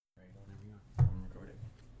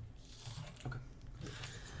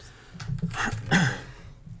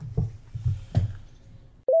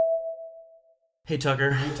Hey,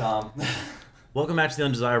 Tucker. Hey, Tom. Welcome back to The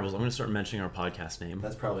Undesirables. I'm going to start mentioning our podcast name.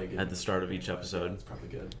 That's probably good. At the start of each episode. Yeah, that's probably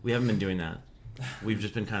good. We haven't been doing that. We've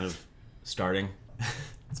just been kind of starting.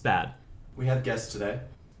 It's bad. We have guests today.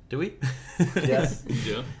 Do we? Yes. You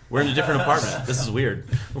do? We're in a different apartment. This is weird.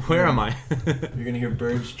 Where am I? You're going to hear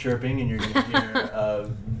birds chirping, and you're going to hear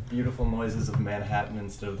beautiful noises of Manhattan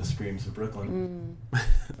instead of the screams of Brooklyn.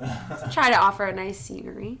 Try to offer a nice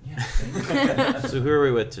scenery. Yeah, So who are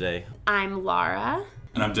we with today? I'm Laura,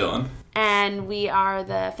 And I'm Dylan. and we are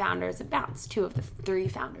the founders of Bounce, two of the three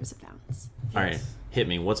founders of Bounce. All right. Hit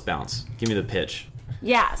me. What's Bounce? Give me the pitch.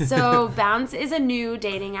 Yeah, so Bounce is a new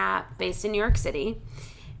dating app based in New York City.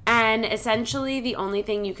 And essentially, the only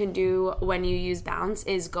thing you can do when you use Bounce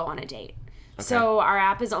is go on a date. Okay. So our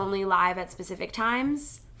app is only live at specific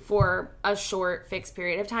times for a short fixed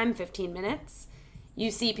period of time, 15 minutes. You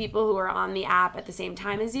see people who are on the app at the same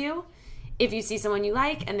time as you. If you see someone you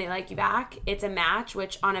like and they like you back, it's a match,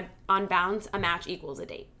 which on Bounce, a match equals a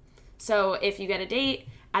date. So if you get a date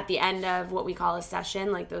at the end of what we call a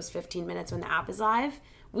session, like those 15 minutes when the app is live,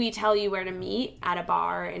 we tell you where to meet at a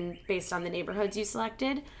bar and based on the neighborhoods you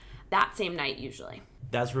selected that same night usually.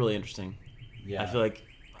 That's really interesting. Yeah. I feel like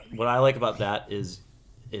what I like about that is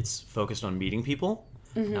it's focused on meeting people.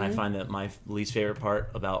 Mm-hmm. And I find that my least favorite part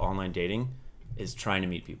about online dating is trying to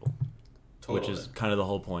meet people. Totally. Which is kind of the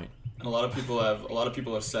whole point. And a lot of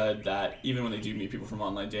people have said that even when they do meet people from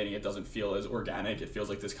online dating, it doesn't feel as organic. It feels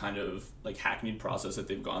like this kind of like hackneyed process that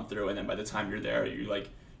they've gone through, and then by the time you're there, you like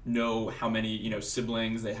know how many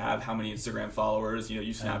siblings they have, how many Instagram followers. You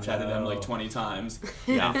Snapchatted them like 20 times.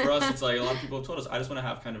 Yeah. And for us, it's like a lot of people have told us, I just want to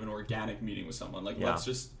have kind of an organic meeting with someone. Like Yeah. let's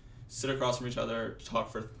just sit across from each other,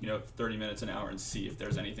 talk for 30 minutes, an hour, and see if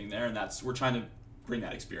there's anything there. And we're trying to bring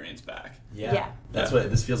that experience back. Yeah. That's what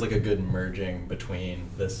this feels like, a good merging between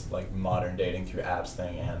this like modern dating through apps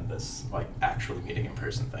thing and this like actually meeting in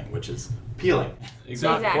person thing, which is appealing. It's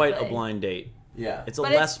not Exactly. quite a blind date. Yeah. It's a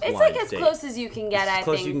But less it's blind like as date. close as you can get, It's I as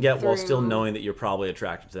close think. as you can get while still through- knowing that you're probably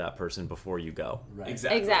attracted to that person before you go. Right.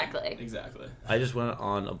 Exactly. I just went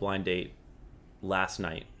on a blind date last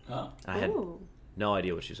night. Huh? I had Ooh. no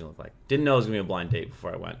idea what she was going to look like. Didn't know it was going to be a blind date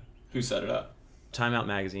before I went. Who set it up? Time Out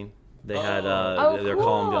magazine. They had Oh, their cool.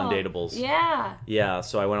 column on Dateables. Yeah. Yeah,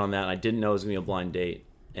 so I went on that and I didn't know it was going to be a blind date.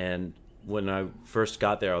 And when I first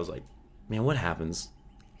got there, I was like, man, what happens?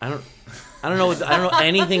 I don't know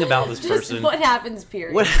anything about this Just person. what happens,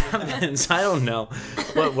 period. What happens? I don't know.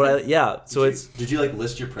 So Did you like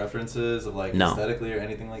list your preferences of like No. aesthetically or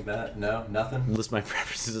anything like that? No, nothing. list my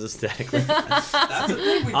preferences aesthetically. That's a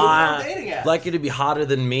thing we do on dating apps. Like you to be hotter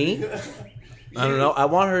than me. I don't know. I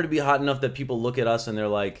want her to be hot enough that people look at us and they're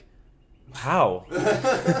like, how?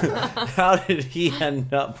 How did he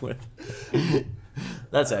end up with...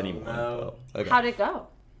 That's anyone. no. Okay. How'd it go?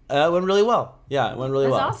 It went really well. Yeah, it went really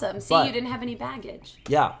That's well. awesome. See, But- you didn't have any baggage.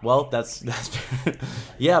 Yeah, well, that's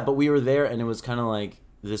yeah, but we were there and it was kind of like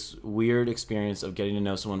this weird experience of getting to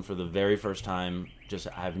know someone for the very first time. Just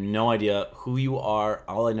I have no idea who you are.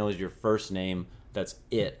 All I know is your first name. That's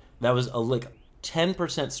it. That was like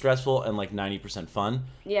 10% stressful and like 90% fun.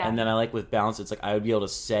 Yeah. And then I like with Bounce, it's like I would be able to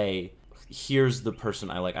say, here's the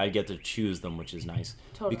person I like. I get to choose them, which is nice.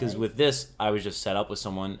 Totally. Because with this, I was just set up with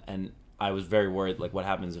someone and I was very worried, like, what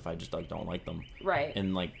happens if I just like don't like them? Right.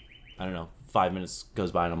 And like, I don't know, 5 minutes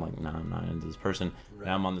goes by and I'm like, nah, I'm not into this person. Right.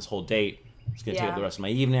 Now I'm on this whole date. It's gonna take Yeah. up the rest of my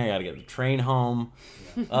evening. I gotta get the train home.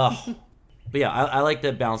 Ugh. But yeah, I like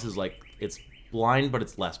that Bounce is like, it's blind, but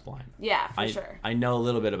it's less blind. Yeah, for sure. I know a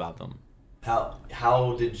little bit about them.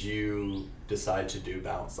 How did you decide to do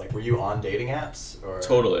Bounce? Like, were you on dating apps or?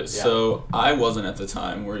 Totally. Yeah. So I wasn't at the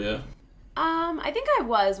time, were you? I think I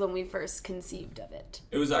was when we first conceived of it.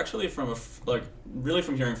 It was actually from really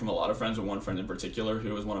from hearing from a lot of friends, but one friend in particular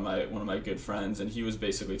who was one of my good friends, and he was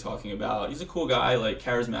basically talking about he's a cool guy, like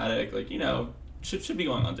charismatic, like should be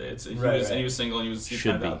going on dates. And he was single and he was Should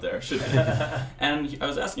kind of be. out there. Should be. And I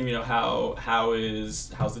was asking him, how's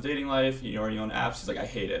the dating life? Are you on apps? He's like, I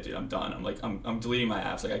hate it, dude. I'm done. I'm like, I'm deleting my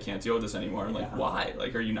apps. Like, I can't deal with this ananymore. I'm like, why?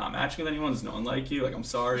 Like, are you not matching with anyone? Does no one like you? Like, I'm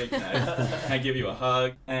sorry. Can I give you a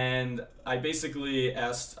hug? And I basically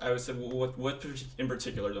asked. I said, well, what in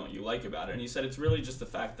particular don't you like about it? And he said, it's really just the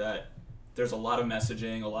fact that there's a lot of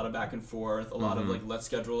messaging, a lot of back and forth, a lot of like, let's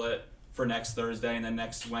schedule it for next Thursday, and then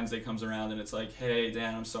next Wednesday comes around and it's like, hey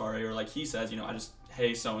Dan, I'm sorry, or like he says,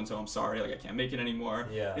 hey so and so, I'm sorry, like I can't make it anymore.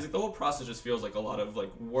 Yeah. He's like, the whole process just feels like a lot of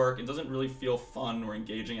like work. It doesn't really feel fun or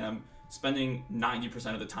engaging, and I'm spending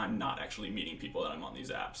 90% of the time not actually meeting people that I'm on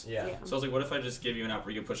these apps. Yeah. Yeah. So I was like, what if I just give you an app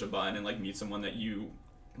where you can push a button and like meet someone that you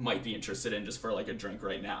might be interested in just for like a drink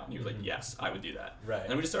right now? And he was like, yes, I would do that. Right.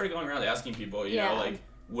 And we just started going around asking people, you Yeah. know, like,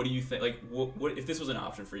 what do you think? Like, what if this was an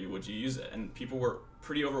option for you? Would you use it? And people were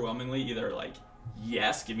pretty overwhelmingly either like,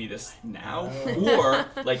 yes, give me this now, or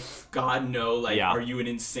like, God, no, like, are you an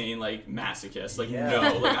insane like masochist? Like,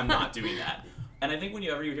 no, like, I'm not doing that. And I think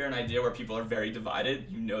whenever you hear an idea where people are very divided,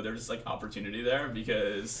 you know there's like opportunity there,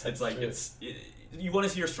 because it's like you want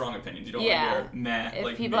to hear strong opinions. You don't want to hear meh. If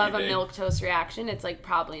like, people have a milquetoast reaction, it's like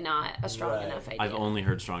probably not a strong enough idea. I've only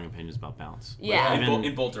heard strong opinions about bounce. Yeah.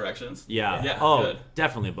 In both directions. Yeah. Good.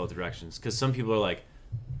 Definitely in both directions. Because some people are like,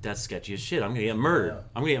 that's sketchy as shit. I'm gonna get murdered.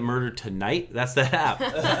 I'm gonna get murdered tonight. That's the app.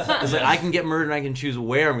 It's like I can get murdered and I can choose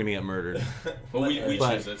where I'm gonna get murdered. Well, we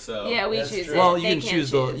choose it, so yeah, we choose it. Well, you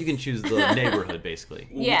can choose the neighborhood basically.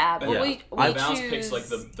 Yeah, but we Bounce choose picks like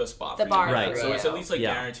the spot the for bar you. Right. So it's at least like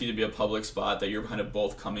guaranteed to be a public spot that you're kind of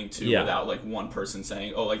both coming to without like one person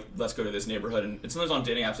saying, oh, like let's go to this neighborhood. And sometimes on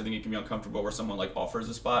dating apps, I think it can be uncomfortable where someone like offers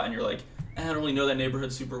a spot and you're like, I don't really know that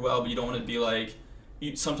neighborhood super well, but you don't want to be like.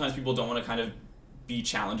 Sometimes people don't want to kind of be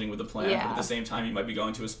challenging with the plan, but at the same time you might be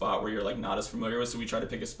going to a spot where you're like not as familiar with, so we try to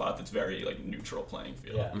pick a spot that's very like neutral playing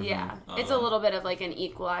field. It's a little bit of like an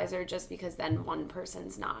equalizer, just because then one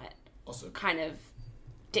person's not also kind of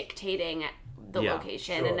dictating the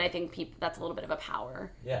location, and I think that's a little bit of a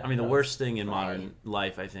power. I mean, the worst thing in modern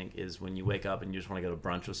life, I think, is when you wake up and you just want to go to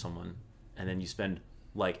brunch with someone and then you spend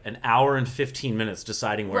like an hour and 15 minutes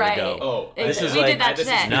deciding where to go. Oh, we did that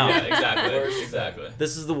today. Exactly.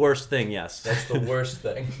 This is the worst thing. Yes, that's the worst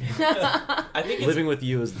thing. I think living with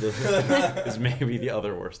you is maybe the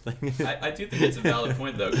other worst thing. I do think it's a valid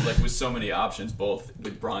point though, because like with so many options, both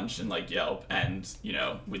with brunch and like Yelp, and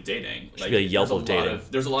with dating, like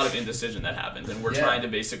there's a lot of indecision that happens, and we're trying to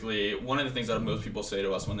basically. One of the things that most people say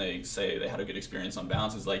to us when they say they had a good experience on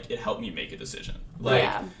Bounce is like, it helped me make a decision. Like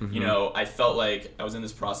I felt like I was in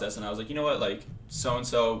this process and I was like, you know what, like so and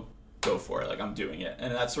so, go for it, like I'm doing it.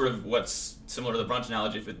 And that's sort of what's similar to the brunch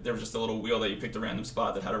analogy. If there was just a little wheel that you picked a random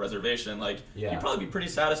spot that had a reservation, like you'd probably be pretty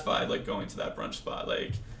satisfied like going to that brunch spot,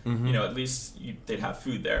 like at least they'd have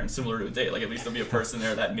food there. And similar to a date, like at least there'll be a person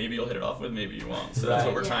there that maybe you'll hit it off with, maybe you won't. So that's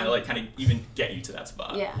what we're trying to like kind of even get you to that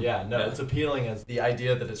spot. It's appealing as the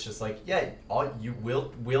idea that it's just like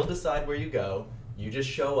we'll decide where you go, you just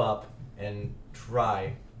show up and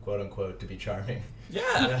try, quote unquote, to be charming.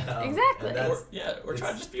 Exactly. Or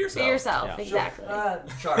try to just be yourself. Be yourself, exactly.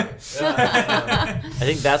 Charming. I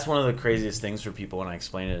think that's one of the craziest things for people when I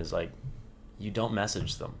explain it is like, you don't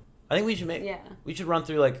message them. I think we should run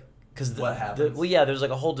through like, because what happens? There's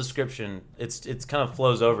like a whole description. It's kind of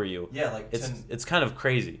flows over you. Yeah, like it's kind of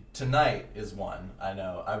crazy. Tonight is one. I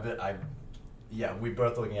know. We're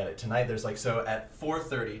both looking at it tonight. There's like, so at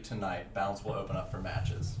 4:30 tonight, Bounce will open up for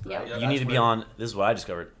matches. Right? You need to be on. This is what I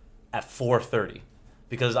discovered at 4:30.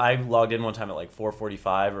 Because I logged in one time at like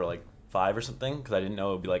 4:45 or like 5 or something, because I didn't know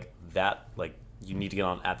it would be like that, like you need to get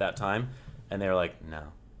on at that time, and they were like, no.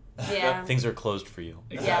 Yeah. Things are closed for you.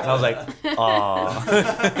 Exactly. And I was like, aw.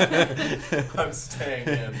 I'm staying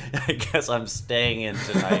in. I guess I'm staying in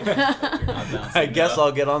tonight. I guess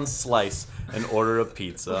I'll get on Slice and order a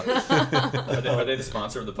pizza. Are they the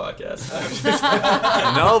sponsor of the podcast?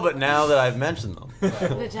 No, but now that I've mentioned them.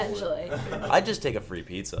 Potentially. I'd just take a free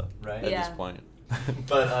pizza at this point.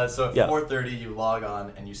 But so at 4:30 you log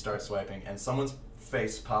on and you start swiping, and someone's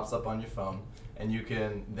face pops up on your phone, and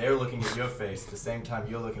they're looking at your face at the same time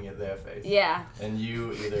you're looking at their face. Yeah. And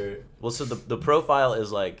you either... Well, so the profile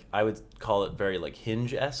is like, I would call it very like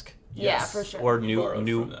Hinge-esque. Yeah, for sure. Or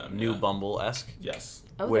new Bumble-esque. Yes.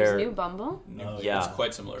 Oh, there's new Bumble? No, it's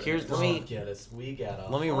quite similar.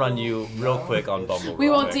 Let me run you real quick on Bumble. We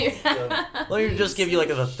won't do Let me just give you like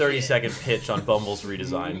a 30-second pitch on Bumble's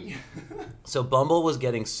redesign. So Bumble was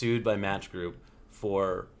getting sued by Match Group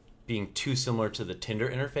for being too similar to the Tinder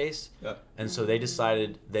interface. And so they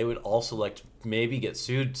decided they would also like to maybe get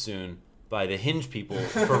sued soon by the Hinge people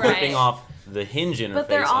for ripping off the Hinge interface. But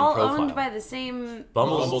they're all and profile. Owned by the same.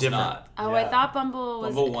 Bumble's different. not. Oh, I thought Bumble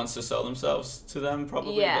was. Bumble wants to sell themselves to them,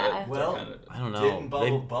 probably. Yeah. Well, I don't know. Didn't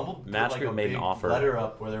Bumble Match put Group like made a an big offer. letter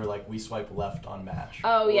up where they were like, we swipe left on Match.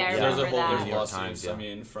 Oh yeah, I There's remember that. There's lawsuits. I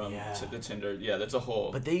mean, from the Tinder. Yeah, that's a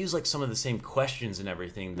whole. But they use like some of the same questions and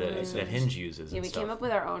everything that Hinge uses. Yeah, we came up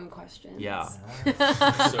with our own questions. Yeah.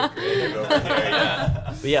 So creative over here.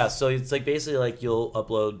 Yeah. But yeah, so it's like basically like you'll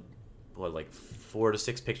upload like 4 to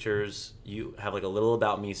 6 pictures. You have like a little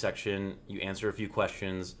about me section. You answer a few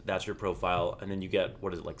questions. That's your profile, and then you get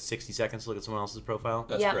like 60 seconds to look at someone else's profile.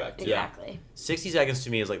 That's correct. Exactly. 60 seconds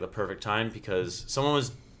to me is like the perfect time, because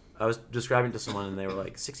I was describing to someone and they were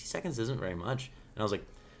like, 60 seconds isn't very much, and I was like,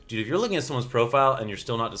 Dude, if you're looking at someone's profile and you're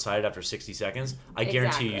still not decided after 60 seconds, I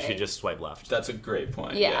guarantee you should just swipe left. That's a great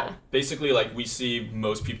point. Yeah. Basically, like, we see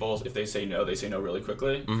most people, if they say no really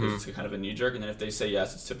quickly, because it's kind of a knee-jerk, and then if they say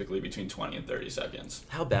yes, it's typically between 20 and 30 seconds.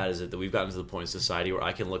 How bad is it that we've gotten to the point in society where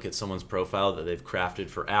I can look at someone's profile that they've crafted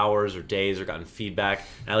for hours or days or gotten feedback,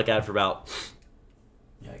 and I look at it for about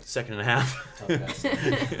a second and a half,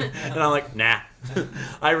 and I'm like, nah,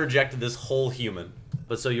 I rejected this whole human.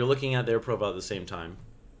 But so you're looking at their profile at the same time.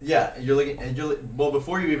 Yeah, you're looking, and well,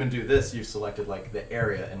 before you even do this, you've selected like the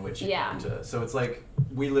area in which you want to. So it's like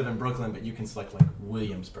we live in Brooklyn, but you can select like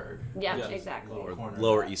Williamsburg. Yeah, exactly.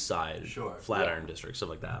 Lower East Side, sure, Flatiron District, stuff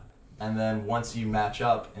like that. And then once you match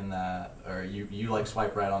up in that, or you like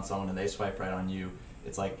swipe right on someone and they swipe right on you,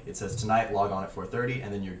 it's like it says tonight, log on at 4:30,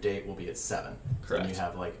 and then your date will be at 7. Correct. And you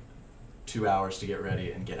have like 2 hours to get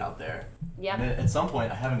ready and get out there. Yeah. And at some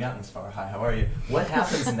point, I haven't gotten this far. Hi, how are you? What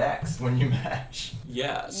happens next when you match?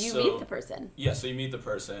 Yeah. You meet the person. Yeah, so you meet the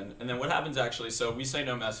person, and then what happens actually? So we say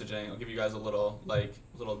no messaging. I'll give you guys a little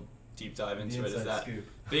deep dive into it. Is that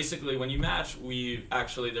basically when you match,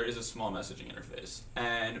 there is a small messaging interface,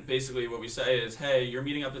 and basically what we say is, hey, you're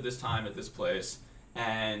meeting up at this time at this place,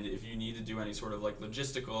 and if you need to do any sort of like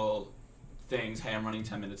logistical things, hey, I'm running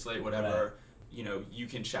 10 minutes late, whatever. Right. You know, you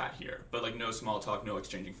can chat here, but like no small talk, no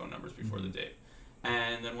exchanging phone numbers before the date.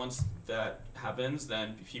 And then once that happens,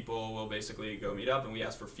 then people will basically go meet up, and we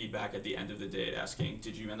ask for feedback at the end of the date, asking,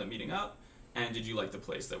 did you end up meeting up, and did you like the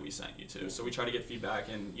place that we sent you to? So we try to get feedback,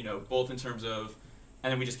 and both in terms of, and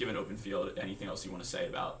then we just give an open field, anything else you want to say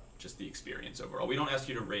about just the experience overall. We don't ask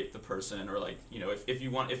you to rate the person, or like, if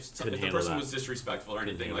the person was disrespectful or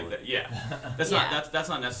anything like that. Yeah, that's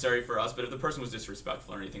not necessary for us. But if the person was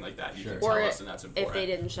disrespectful or anything like that, you can tell us, and that's important. If they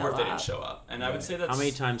didn't show up. And I would say that's how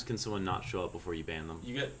many times can someone not show up before you ban them?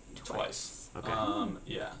 You get twice. Okay.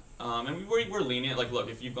 And we're lenient. Like,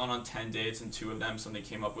 look, if you've gone on 10 dates and 2 of them something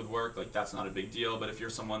came up with work, like that's not a big deal. But if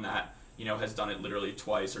you're someone that has done it literally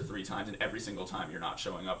twice or 3 times, and every single time you're not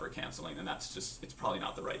showing up or canceling, then it's probably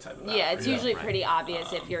not the right type of app. Yeah, it's usually pretty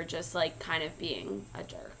obvious if you're just like kind of being a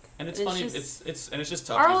jerk. And it's funny, it's just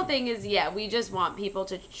tough. Our whole thing is, we just want people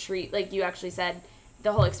to treat, like you actually said,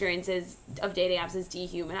 the whole experience of dating apps is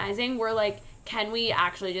dehumanizing. We're like, can we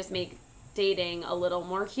actually just make dating a little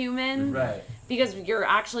more human? Right. Because you're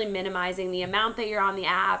actually minimizing the amount that you're on the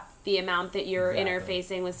app, the amount that you're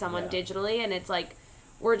interfacing with someone digitally, and it's like,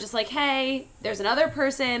 we're just like, hey, there's another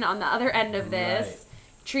person on the other end of this.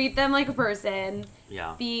 Right. Treat them like a person.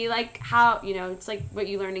 Yeah. Be like how, it's like what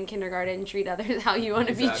you learned in kindergarten, treat others how you want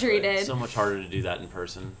to be treated. It's so much harder to do that in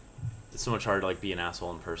person. It's so much harder to like be an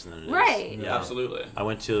asshole in person than it is. Right. Yeah, absolutely. I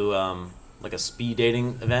went to like a speed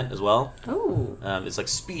dating event as well. Ooh. It's like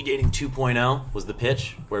speed dating 2.0 was the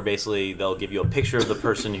pitch, where basically they'll give you a picture of the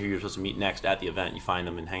person who you're supposed to meet next at the event. You find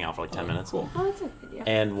them and hang out for like 10 minutes. Cool. Oh, that's a good idea.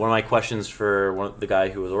 And one of my questions for the guy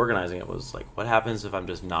who was organizing it was like, what happens if I'm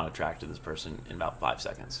just not attracted to this person in about 5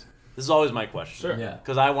 seconds? This is always my question. Sure. Yeah.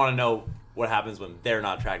 Because I want to know what happens when they're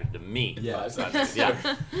not attracted to me. Yeah.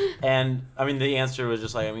 Yeah. And I mean, the answer was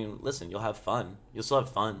just like, listen, you'll have fun. You'll still have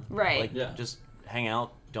fun. Right. Like, just hang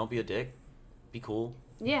out. Don't be a dick. Be cool.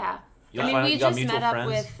 Yeah. We just met up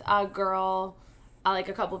with a girl, like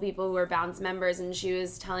a couple people who were Bounce members, and she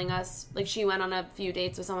was telling us, like, she went on a few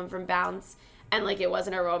dates with someone from Bounce, and, like, it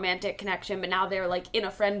wasn't a romantic connection, but now they're, like, in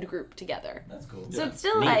a friend group together. That's cool. So it's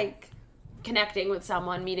still, like, connecting with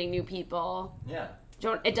someone, meeting new people. Yeah.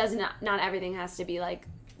 It does not everything has to be, like,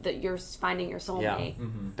 that you're finding your soulmate. Yeah.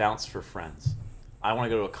 Mm-hmm. Bounce for friends. I want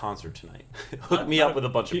to go to a concert tonight. Hook me up with a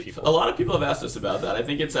bunch of people. A lot of people have asked us about that. I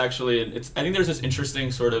think it's actually, I think there's this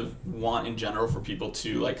interesting sort of want in general for people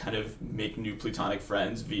to like kind of make new platonic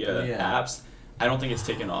friends via apps. I don't think it's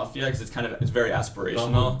taken off yet because it's very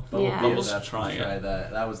aspirational. Bumble's trying it.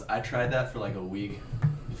 I tried that for like a week.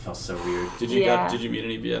 It felt so weird. Did you meet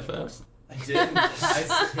any BFFs? I didn't.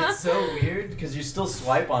 It's so weird because you still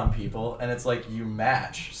swipe on people and it's like you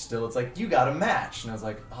match. Still, it's like you got a match, and I was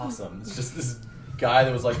like, awesome. It's just this guy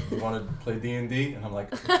that was like, you want to play D&D? And I'm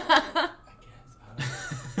like, I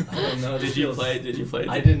don't know. Did you play?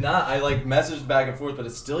 I did not. I like messaged back and forth, but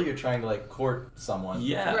it's still you're trying to like court someone.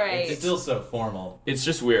 Yeah. Right. It's still so formal. It's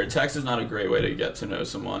just weird. Text is not a great way to get to know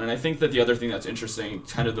someone. And I think that the other thing that's interesting,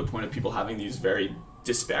 kind of the point of people having these very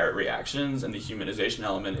disparate reactions and the humanization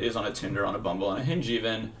element is on a Tinder, on a Bumble, on a Hinge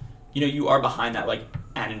even, you are behind that like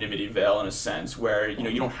anonymity veil in a sense where,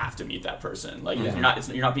 you don't have to meet that person. Like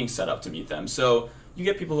you're not being set up to meet them. So you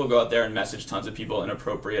get people who go out there and message tons of people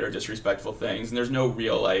inappropriate or disrespectful things, and there's no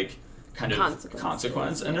real like kind of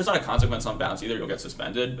consequence. And there's not a consequence on Bounce either. You'll get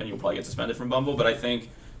suspended, and you'll probably get suspended from Bumble. But I think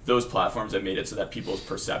those platforms have made it so that people's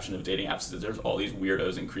perception of dating apps is that there's all these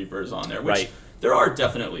weirdos and creepers on there, which Right. there are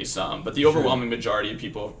definitely some, but the overwhelming majority of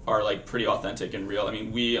people are like pretty authentic and real. I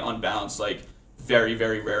mean, we on Bounce like very,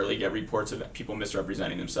 very rarely get reports of people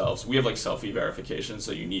misrepresenting themselves. We have like selfie verification,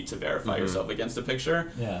 so you need to verify yourself against a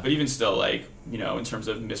picture. Yeah. But even still, like, you know, in terms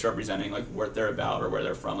of misrepresenting like what they're about or where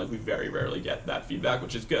they're from, like we very rarely get that feedback,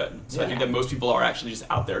 which is good. So I think that most people are actually just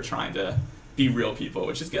out there trying to be real people,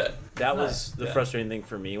 which is good. That Nice. was the Yeah. frustrating thing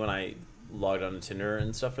for me when I logged on to Tinder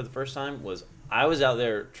and stuff for the first time was I was out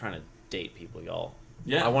there trying to date people, y'all.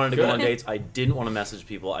 Yeah, I wanted to go good. on dates. I didn't want to message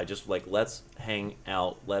people. I just like, let's hang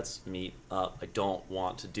out. Let's meet up. I don't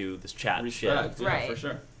want to do this chat Respect, shit. yeah, Right. for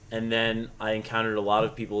sure. And then I encountered a lot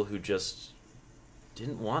of people who just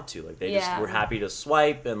didn't want to. Like they just Yeah. were happy to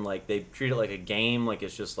swipe and like they treat it like a game. Like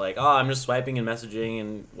it's just like, oh, I'm just swiping and messaging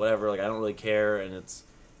and whatever. Like I don't really care. And it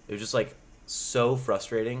was just like so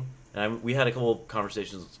frustrating. And we had a couple of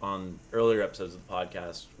conversations on earlier episodes of the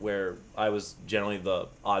podcast where I was generally the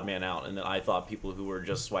odd man out, and that I thought people who were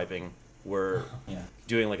just swiping were Yeah.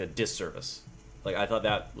 doing like a disservice. Like I thought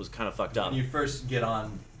that was kind of fucked up. When you first get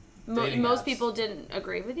on dating Most apps. people didn't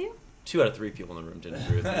agree with you. 2 out of 3 people in the room didn't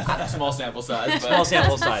agree with me. Small sample size, but Small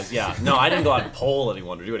sample size, yeah. No, I didn't go out and poll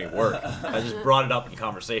anyone or do any work. I just brought it up in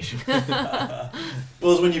conversation.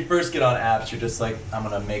 Well, it's when you first get on apps, you're just like, I'm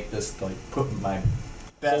gonna make this like put my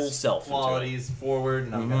best Whole self into it. qualities forward,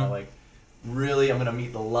 and I'm gonna like I'm gonna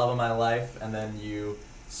meet the love of my life, and then you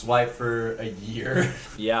swipe for a year,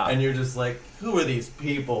 Yeah. and you're just like, who are these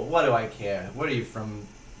people? What do I care? What are you from?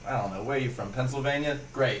 I don't know. Where are you from? Pennsylvania?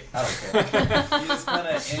 Great. I don't care. You just kind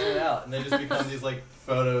of in and out, and they just become these like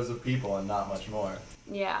photos of people and not much more.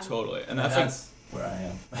 Yeah. totally. And And that's, that's where I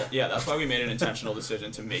am. yeah, that's why we made an intentional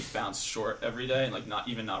decision to make Bounce short every day and like not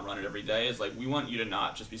run it every day. Is like we want you to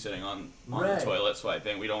not just be sitting on Right. the toilet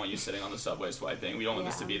swiping. We don't want you sitting on the subway swiping. We don't want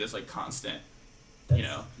this to Yeah. be this like constant, That's-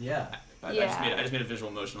 you know. Yeah. I Yeah. just made a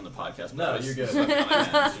visual motion on the podcast. No, but I was you're good. swiping on my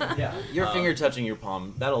hands. Yeah. Your finger touching your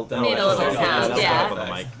palm, that'll Made a little that'll sound, that'll yeah. go up on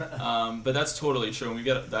the mic. But that's totally true. And we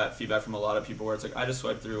get that feedback from a lot of people where it's like, I just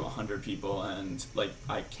swiped through 100 people and like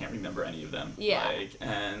I can't remember any of them. Yeah. Like,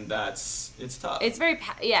 and it's tough. It's very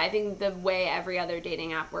I think the way every other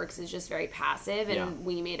dating app works is just very passive, and Yeah.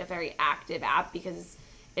 we made a very active app because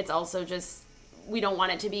it's also just we don't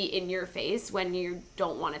want it to be in your face when you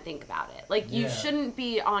don't want to think about it. Like you Yeah. shouldn't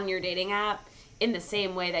be on your dating app in the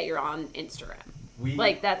same way that you're on Instagram.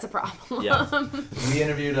 Like that's a problem. Yeah. We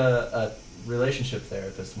interviewed a relationship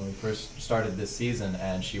therapist when we first started this season,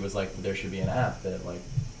 and she was like, there should be an app that like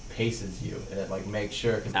paces you and it like makes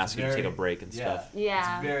sure because Ask you to take a break and stuff.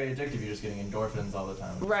 Yeah. It's very addictive. You're just getting endorphins all the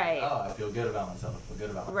time. It's Right. Like, oh, I feel good about myself. I feel good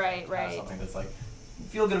about myself. Right, Have right. Something that's like,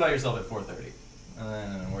 feel good about yourself at 4:30,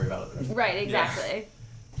 and then worry about it the rest of the Right, day. exactly.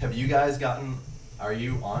 Have you guys gotten? Are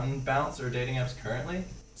you on Bounce or dating apps currently?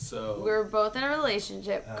 so We're both in a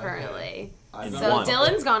relationship Okay. currently. I've So done one.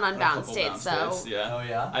 Dylan's gone on a bounce couple dates, though. Yeah. Oh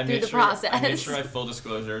yeah. I Through made the sure, I made process. sure I full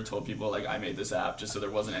disclosure told people like I made this app just so there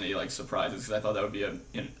wasn't any like surprises because I thought that would be an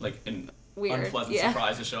Weird, unpleasant yeah.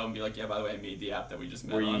 surprise to show and be like, yeah, by the way, I made the app that we just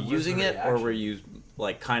met Were you on. using the it, or reaction? were you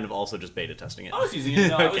like kind of also just beta testing it? I was using it.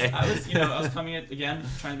 No, Okay. I was coming at again,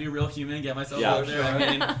 trying to be a real human and get myself Yeah. out there. I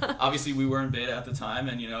mean, obviously we were in beta at the time,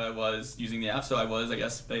 and I was using the app, so I was, I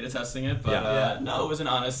guess, beta testing it. But Yeah. no, it was an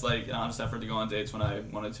honest effort to go on dates when I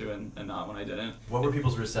wanted to, and not when I didn't. What were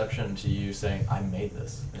people's reception to you saying, I made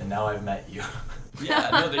this, and now I've met you? Yeah,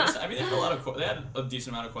 no, they had a lot of they had a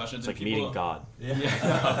decent amount of questions. It's and like people, meeting God. Yeah,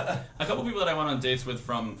 no. A couple people that I went on dates with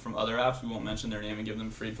from other apps. We won't mention their name and give them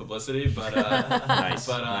free publicity, but Nice,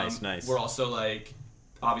 but nice. we're also like,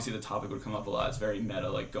 obviously the topic would come up a lot. It's very meta,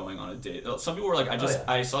 like going on a date. Some people were like,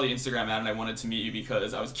 I saw the Instagram ad and I wanted to meet you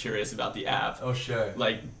because I was curious about the app. Oh sure.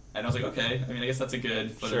 Like, and I was like, okay. I mean, I guess that's a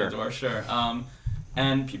good foot Sure. in the door, sure.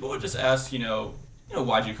 And people would just ask,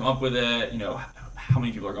 why'd you come up with it? How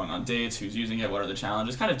many people are going on dates? Who's using it? What are the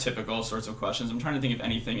challenges? Kind of typical sorts of questions. I'm trying to think if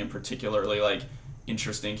anything in particularly like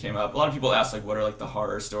interesting came up. A lot of people ask like, what are like the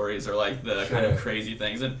horror stories or like the kind of Sure. crazy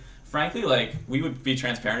things? And frankly, like we would be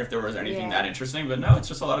transparent if there was anything Yeah. that interesting. But no, it's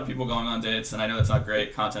just a lot of people going on dates. And I know it's not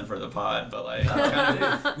great content for the pod, but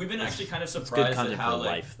like we've been actually kind of surprised at content how for like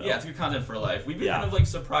life, though. yeah, it's good content for life. We've been Yeah. kind of like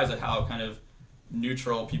surprised at how kind of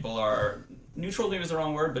neutral people are. Neutral maybe is the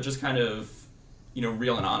wrong word, but just kind of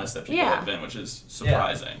real and honest that people Yeah. have been, which is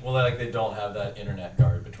surprising. Yeah. Well, like they don't have that internet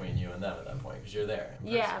guard between you and them at that point because you're there.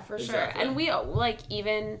 in Yeah, person. for Exactly. sure. And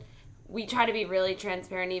we try to be really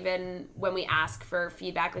transparent even when we ask for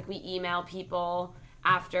feedback. Like we email people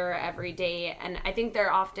after every date, and I think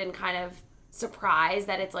they're often kind of surprised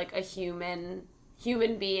that it's like a human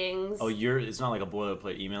human beings. Oh, it's not like a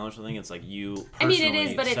boilerplate email or something. It's like you personally I mean, it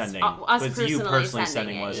is, but sending. it's us But it's you personally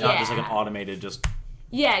sending it. one. It's not just like an automated just.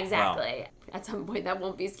 Yeah, exactly. Wow. At some point, that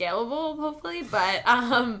won't be scalable, hopefully. But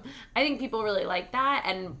I think people really like that,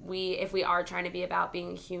 and if we are trying to be about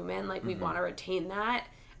being human, like we want to retain that.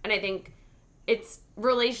 And I think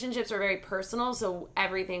relationships are very personal, so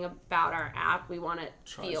everything about our app we want to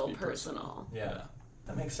feel personal. Yeah,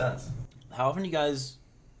 that makes sense. How often do you guys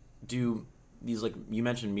do these, like, you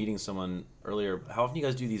mentioned meeting someone earlier, how often do you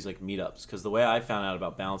guys do these, like, meetups? Because the way I found out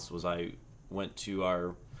about Bounce was I went to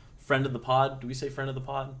our friend of the pod. Do we say friend of the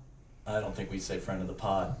pod? I don't think we say friend of the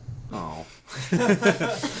pod. Oh.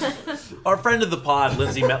 Our friend of the pod,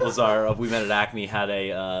 Lindsay Metlazar of We Met at Acme, had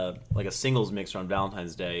a singles mixer on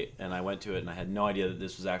Valentine's Day, and I went to it, and I had no idea that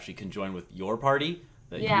this was actually conjoined with your party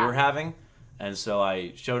that you were having. And so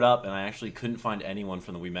I showed up, and I actually couldn't find anyone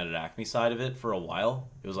from the We Met at Acme side of it for a while.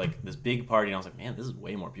 It was like this big party, and I was like, man, this is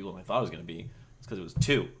way more people than I thought it was going to be. It's because it was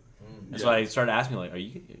 2. And so I started asking, like,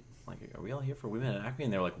 are we all here for We Met at Acme?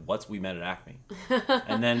 And they were like, what's We Met at Acme?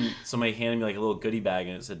 And then somebody handed me like a little goodie bag,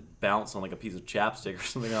 and it said Bounce on like a piece of chapstick or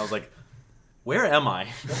something. And I was like, where am I?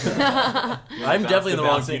 I'm definitely in the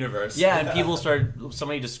wrong universe. Yeah, and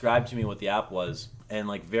somebody described to me what the app was, and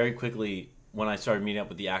like very quickly when I started meeting up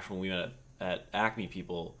with the actual We Met at Acme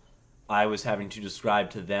people, I was having to describe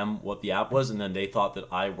to them what the app was, and then they thought that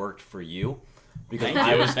I worked for you. Because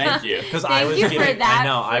Thank you. Because I was giving, for that I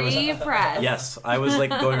know, I was press. Yes, I was like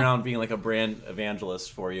going around being like a brand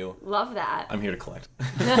evangelist for you. Love that. I'm here to collect.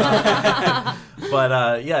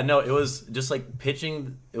 But it was just like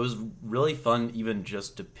pitching. It was really fun, even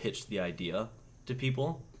just to pitch the idea to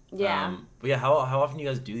people. Yeah. But yeah, how often do you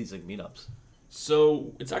guys do these like meetups?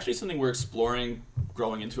 So it's actually something we're exploring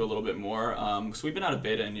growing into a little bit more. So we've been out of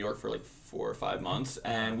beta in New York for like 4 or 5 months,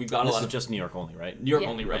 and we've got this is just New York only, right? New York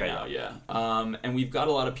only now, yeah. And we've got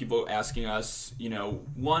a lot of people asking us,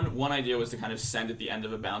 one idea was to kind of send at the end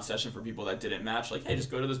of a bounce session for people that didn't match, like, hey, just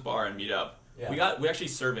go to this bar and meet up. Yeah. We actually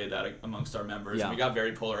surveyed that amongst our members, and we got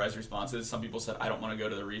very polarized responses. Some people said, I don't want to go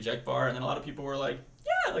to the reject bar, and then a lot of people were like,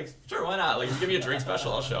 yeah, like, sure, why not? Like, if you give me a drink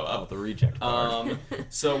special, I'll show up. The reject bar.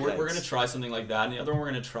 So we're going to try something like that. And the other one we're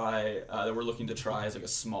going to try, that we're looking to try, is like a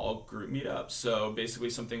small group meetup. So basically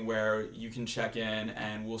something where you can check in,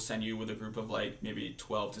 and we'll send you with a group of like maybe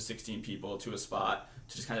 12 to 16 people to a spot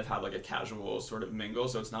to just kind of have like a casual sort of mingle.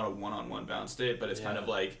 So it's not a one-on-one bounce date, but it's kind of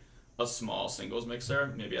like a small singles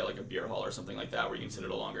mixer, maybe at like a beer hall or something like that, where you can sit at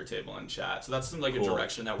a longer table and chat. So that's like a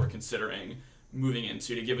direction that we're considering moving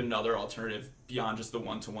into, to give another alternative beyond just the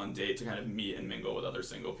one-to-one date, to kind of meet and mingle with other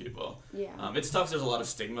single people. Yeah. It's tough. There's a lot of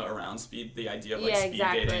stigma around the idea of like speed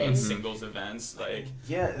dating and singles events. Like,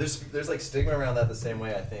 yeah, there's like stigma around that the same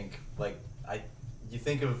way. I think you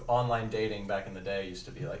think of online dating back in the day, used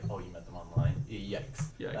to be like, oh, you met them online. Yikes.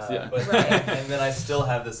 Yeah. But, and then I still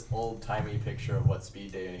have this old-timey picture of what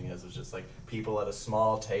speed dating is. It's just like people at a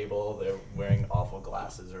small table, they're wearing awful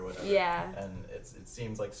glasses or whatever. Yeah. And it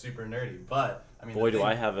seems like super nerdy. But, I mean... Boy, do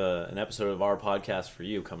I have an episode of our podcast for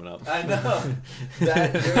you coming up. I know.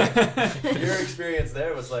 Your experience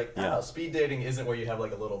there was like, speed dating isn't where you have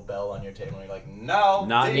like a little bell on your table and you're like, no.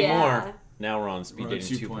 Not anymore. Yeah. Now we're on speed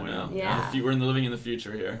dating 2.0. Yeah. We're living in the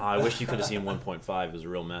future here. I wish you could have seen 1.5. It was a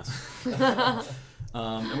real mess.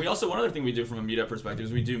 And we also, one other thing we do from a meetup perspective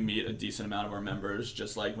is we do meet a decent amount of our members.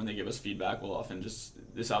 Just like when they give us feedback, we'll often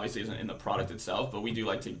this obviously isn't in the product itself, but we do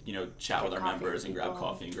like to, chat with our members and grab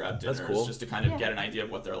coffee and grab dinners. That's cool. Just to kind of get an idea of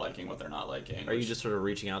what they're liking, what they're not liking. Are you just sort of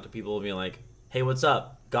reaching out to people and being like, hey, what's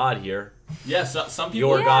up? God here. Yeah, some people...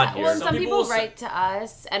 Your God here. Well, some people write to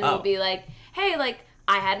us and will be like, hey, like,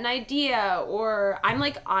 I had an idea, or I'm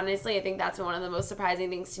like, honestly, I think that's one of the most surprising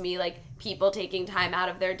things to me, like people taking time out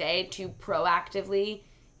of their day to proactively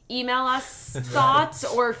email us thoughts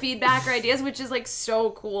or feedback or ideas, which is like so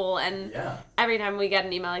cool. And every time we get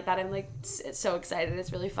an email like that, I'm like so excited.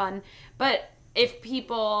 It's really fun. But if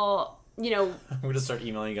people, I'm going to start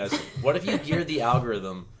emailing you guys. What if you geared the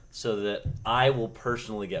algorithm so that I will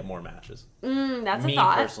personally get more matches? That's Me a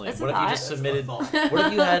thought. personally. That's what if you just submitted? What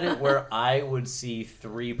if you had it where I would see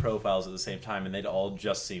 3 profiles at the same time and they'd all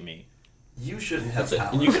just see me? You shouldn't have power.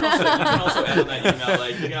 And you can also add in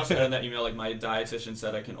that email like my dietitian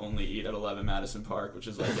said I can only eat at 11 Madison Park, which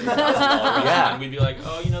is like $8,000. Yeah. And we'd be like,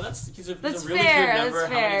 oh, he's a really fair, good member.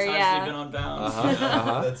 that's How many fair, times has he been on Bounce?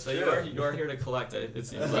 That's so you are here to collect it. It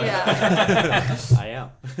seems like. Yeah. I am.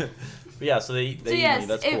 But yeah, so they email you.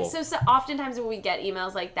 That's cool. So oftentimes when we get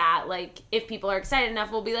emails like that, like if people are excited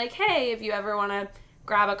enough, we'll be like, hey, if you ever want to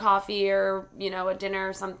grab a coffee or, a dinner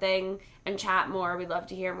or something and chat more, we'd love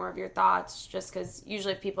to hear more of your thoughts, just because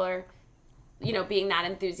usually if people are being that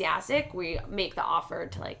enthusiastic, we make the offer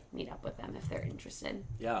to like meet up with them if they're interested.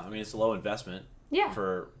 Yeah, I mean, it's a low investment Yeah,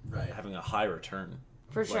 for having a high return.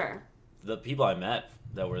 for sure. The people I met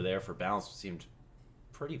that were there for Bounce seemed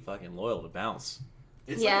pretty fucking loyal to Bounce.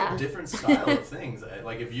 It's like a different style of things.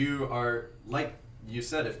 Like if you are, like you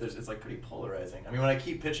said, it's like pretty polarizing. I mean, when I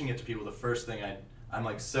keep pitching it to people, the first thing I'm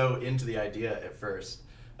like so into the idea at first.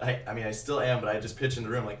 I mean, I still am, but I just pitch in the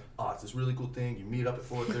room like, oh, it's this really cool thing. You meet up at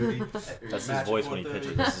 4:30. That's his voice when he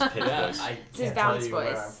pitches. This is pitch voice. I It's his can't tell Bounce you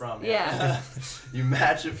voice. where I'm from. Yeah. You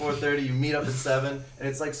match at 4:30. You meet up at 7, and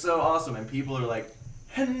it's like so awesome. And people are like,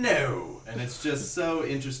 hello, and it's just so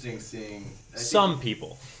interesting seeing. Some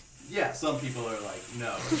people. Yeah, some people are like,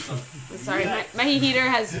 no. Sorry, my heater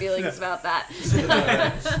has feelings about that.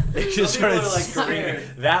 It just Some people started are like screaming.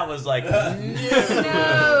 scared. That was like,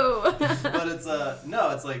 No. But it's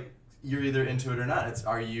no, it's like you're either into it or not.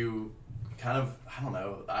 Are you kind of, I don't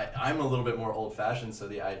know. I'm a little bit more old fashioned, so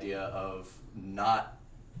the idea of not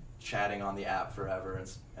chatting on the app forever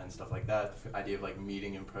and stuff like that, the idea of like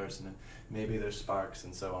meeting in person and maybe there's sparks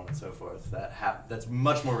and so on and so forth, that's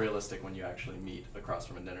much more realistic when you actually meet across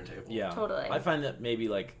from a dinner table. yeah. Totally. I find that maybe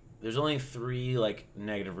like there's only 3 like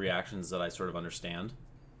negative reactions that I sort of understand.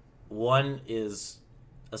 One is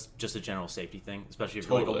just a general safety thing, especially if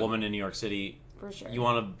you're like a woman in New York City. For sure. You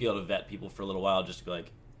want to be able to vet people for a little while just to be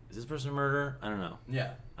like, is this person a murderer? I don't know.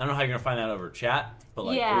 Yeah. I don't know how you're going to find that over chat, but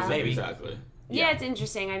like, Yeah. maybe. Exactly. Yeah, it's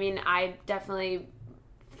interesting. I mean, I definitely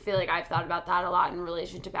feel like I've thought about that a lot in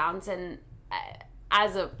relation to Bounce, and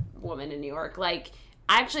as a woman in New York, like,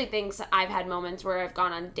 I actually think I've had moments where I've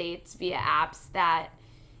gone on dates via apps that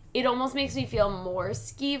it almost makes me feel more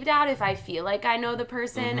skeeved out if I feel like I know the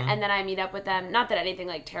person and then I meet up with them. Not that anything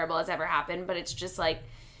like terrible has ever happened, but it's just like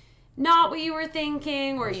not what you were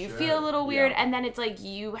thinking, or you feel a little weird, and then it's like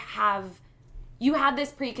you had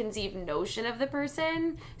this preconceived notion of the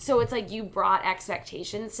person, so it's like you brought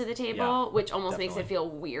expectations to the table, which almost makes it feel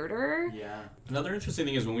weirder. Yeah. Another interesting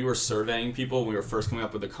thing is when we were surveying people, when we were first coming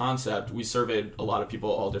up with the concept, we surveyed a lot of people,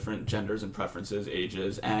 all different genders and preferences,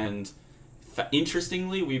 ages, and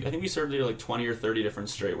interestingly, I think we surveyed like 20 or 30 different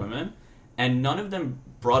straight women, and none of them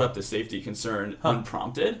brought up the safety concern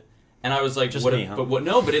unprompted. And I was like, Just what? me, huh? But what?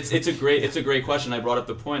 No, but it's a great question. I brought up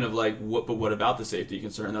the point of like, what about the safety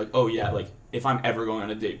concern? They're like, oh yeah, like if I'm ever going on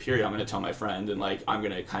a date, period, I'm going to tell my friend, and like I'm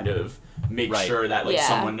going to kind of make sure that like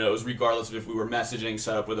someone knows, regardless of if we were messaging,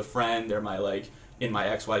 set up with a friend, they're my like in my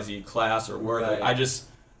XYZ class or work. Right. Like,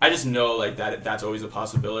 I just know like that's always a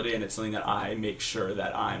possibility, and it's something that I make sure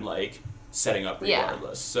that I'm like setting up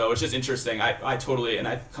regardless. So it's just interesting. I totally,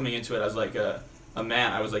 and coming into it as like a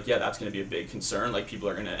man, I was like, yeah, that's going to be a big concern. Like, people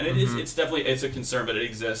are going to, and it's definitely a concern, but it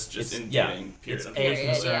exists just in dating. It's Period. a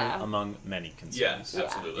concern among many concerns. Yes,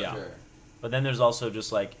 absolutely. Yeah. Sure. But then there's also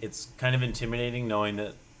just like, it's kind of intimidating knowing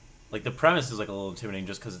that, like, the premise is like a little intimidating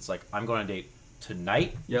just because it's like, I'm going on a date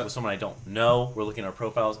tonight with someone I don't know. We're looking at our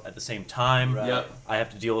profiles at the same time. Right. Yep. I have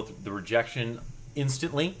to deal with the rejection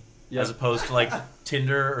instantly. As opposed to like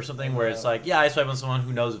Tinder or something where it's like, I swipe on someone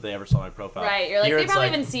who knows if they ever saw my profile. Right, you're like, Here they it's probably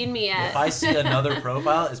haven't seen me yet. If I see another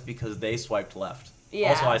profile, it's because they swiped left.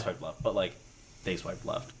 Yeah. Also, I swiped left, but like, they swiped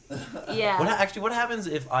left. Yeah. What happens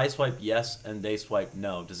if I swipe yes and they swipe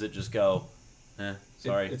no? Does it just go,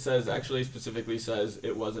 sorry? It says, actually specifically says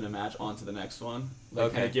it wasn't a match, on to the next one.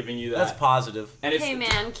 Like, kind of giving you that. That's positive. And it's, Hey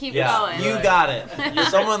man, keep Yeah, going. you got it.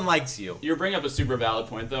 Someone likes you. You're bringing up a super valid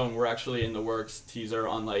point though, and we're actually in the works teaser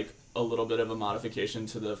on like a little bit of a modification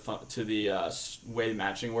to the way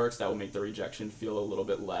matching works that will make the rejection feel a little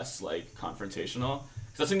bit less like confrontational.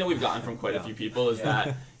 Because that's something that we've gotten from quite a few people is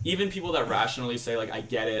that even people that rationally say like, I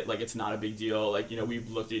get it, like it's not a big deal, like, you know, we've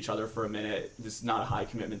looked at each other for a minute, this is not a high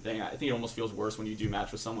commitment thing. I think it almost feels worse when you do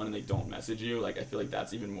match with someone and they don't message you. Like, I feel like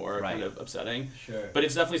that's even more kind of upsetting. Sure. But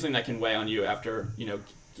it's definitely something that can weigh on you after, you know,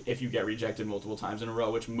 if you get rejected multiple times in a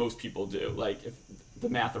row, which most people do. Like, if the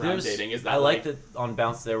math around dating is that. I like that on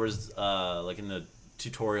Bounce there was like in the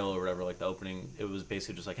tutorial or whatever, like the opening, it was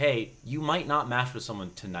basically just like, hey, you might not match with someone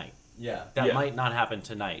tonight. Yeah. That might not happen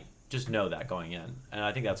tonight. Just know that going in, and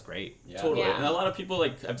I think that's great. Yeah. Totally. Yeah. And a lot of people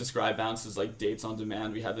like have described Bounce as like dates on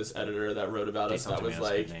demand. We had this editor that wrote about us that was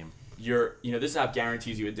like, this app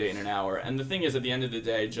guarantees you a date in an hour. And the thing is, at the end of the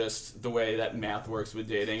day, just the way that math works with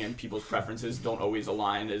dating and people's preferences don't always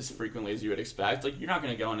align as frequently as you would expect. Like, you're not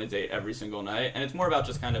going to go on a date every single night, and it's more about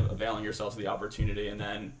just kind of availing yourself to the opportunity, and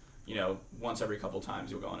then, you know, once every couple times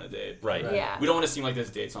you'll go on a date. Right. Yeah. We don't want to seem like this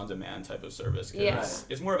dates on demand type of service. Cause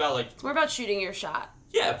it's more about like. It's more about shooting your shot.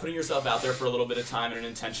 Yeah, putting yourself out there for a little bit of time in an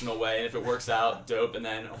intentional way, and if it works out, dope. And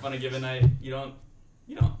then on a given night, you don't.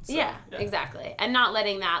 So, Yeah, exactly. And not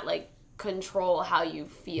letting that like control how you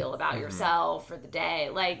feel about yourself for the day.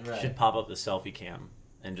 Like, Right. You should pop up the selfie cam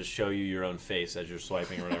and just show you your own face as you're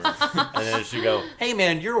swiping or whatever. And then it should go, hey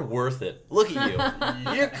man, you're worth it. Look at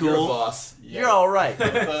you. You're cool. You're a boss. You're all right. A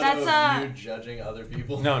photo That's, of you judging other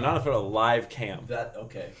people. No, not if it's a live cam. That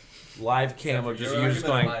okay. Live cam of just Your you just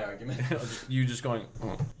argument going, and my argument. you just going,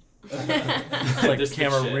 like Just the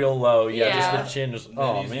camera chin. real low. Yeah, Yeah. just the chin. Just The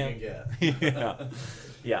oh knees you man. can get. Yeah.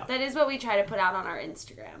 Yeah. that is what we try to put out on our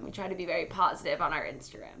Instagram. We try to be very positive on our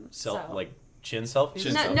Instagram. Like chin selfies.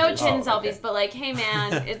 Chin no selfies. chin Oh, okay. selfies, but like, hey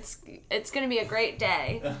man, it's gonna be a great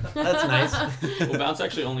day. That's nice. Well, Bounce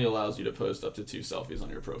actually only allows you to post up to 2 selfies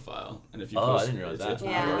on your profile, and if you Oh, post, I didn't realize it's that.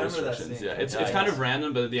 Yeah. one of I our remember that restrictions. seeing Yeah, that. it's Yeah, kind yes. of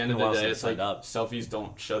random, but at the end of Been a the while day, since it's I like signed up. selfies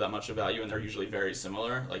don't show that much of value, and they're usually very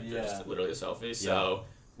similar. Like they're Yeah. just literally a selfie. So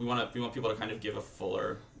we want people to kind of give a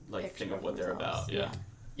fuller Picture thing of of what they're themselves. about. Yeah.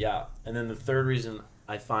 Yeah, and then the third reason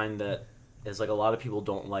I find that is like a lot of people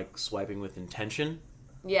don't like swiping with intention.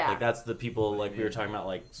 Yeah. Like that's the people like we were talking about,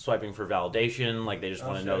 like swiping for validation, like they just Oh,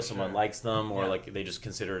 want to sure, know someone sure. likes them, or Yeah. like they just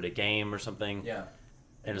consider it a game or something. Yeah.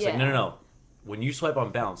 And it's like Yeah. no. When you swipe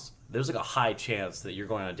on Bounce, there's like a high chance that you're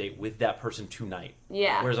going on a date with that person tonight.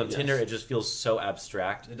 Yeah. Whereas on Yes. Tinder, it just feels so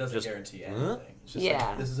abstract. It doesn't Just, guarantee huh? anything. It's just Yeah.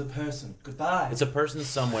 like, this is a person. Goodbye. It's a person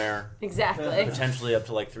somewhere, Exactly. potentially up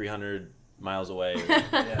to like 300 miles away,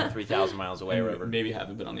 Yeah. 3,000 miles away, or whatever. Maybe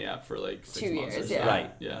haven't been on the app for like 6 2 months. years, or so. yeah.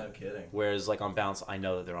 Right. Yeah. No kidding. Whereas like on Bounce, I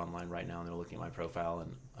know that they're online right now and they're looking at my profile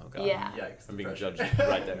and oh god, Yeah. Yikes. I'm the being pressure. judged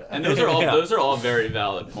right there. And those are all Yeah. those are all very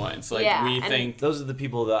valid points. Like Yeah, we and- think Those are the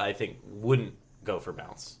people that I think wouldn't go for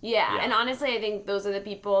Bounce. Yeah, Yeah. and honestly, I think those are the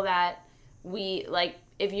people that we like.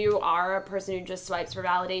 If you are a person who just swipes for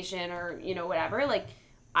validation or whatever, like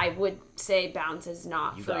I would say Bounce is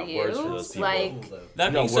not You for got you. words for those people. Like, Cool, though.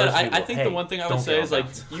 that No, being said, worse I people. think Hey, the one thing I would don't say get is on like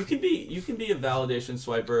Bounce. you can be a validation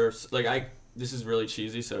swiper. Like this is really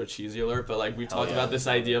cheesy, so cheesy alert. But like we talked yeah. about this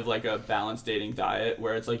idea of like a balanced dating diet,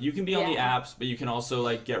 where it's like you can be on the Yeah. apps, but you can also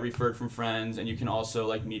like get referred from friends, and you can also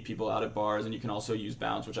like meet people out at bars, and you can also use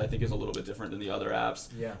Bounce, which I think is a little bit different than the other apps.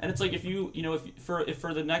 Yeah. And it's like if if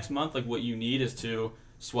for the next month, like what you need is to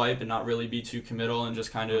swipe and not really be too committal and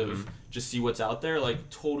just kind of just see what's out there, like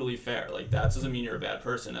totally fair. Like that doesn't mean you're a bad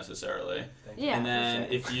person necessarily. yeah, And then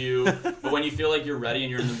for sure. if you, but when you feel like you're ready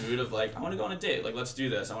and you're in the mood of like, I want to go on a date, like let's do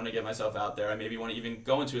this. I want to get myself out there. I maybe want to even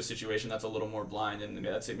go into a situation that's a little more blind and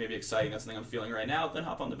that's maybe exciting. That's something I'm feeling right now. Then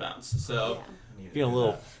hop on the Bounce. So Yeah. Feeling a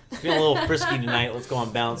little frisky tonight. Let's go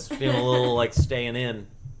on Bounce. Feeling a little like staying in.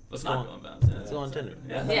 let's Go not on- go on Bounce. Yeah, Let's go on Tinder.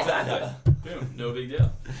 Yeah, Yeah. exactly. Boom, no big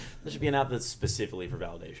deal. There should be an app that's specifically for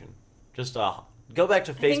validation. Just go back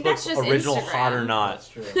to think that's Facebook's just original Instagram. Hot or Not. That's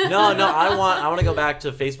true. No, I want to go back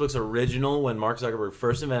to Facebook's original when Mark Zuckerberg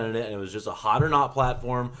first invented it, and it was just a Hot or Not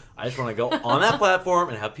platform. I just want to go on that platform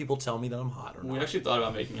and have people tell me that I'm hot or We not. actually thought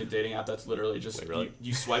about making a dating app that's literally just Wait, really?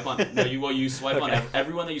 you swipe on you swipe Okay. on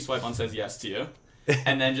everyone that you swipe on says yes to you.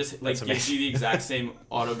 And then just like That's gives you amazing. the exact same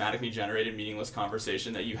automatically generated meaningless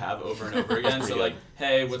conversation that you have over and over again. So pretty like, good.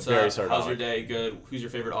 hey, what's Very up? How's sardonic. your day? Good. Who's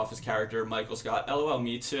your favorite Office character? Michael Scott. LOL,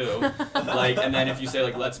 me too. Like, and then if you say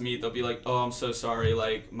like, let's meet, they'll be like, oh, I'm so sorry.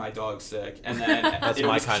 Like, my dog's sick. And then my kind of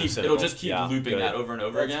it'll cynical. just keep Yeah, looping good. that over and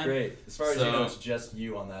over That's again. great. As far as you So- know, it's just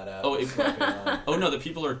you on that app. Oh, it- swiping on. Oh no, the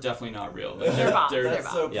people are definitely not real. Like, They're bots, they're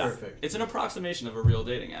That's so Yeah. perfect. It's an approximation of a real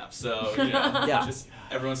dating app. So Yeah. just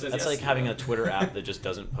everyone says That's yes like to having you. a Twitter app that just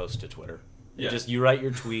doesn't post to Twitter. It Yeah. just you write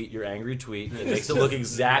your tweet, your angry tweet. It makes it just- look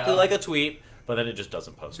exactly yeah. like a tweet, but then it just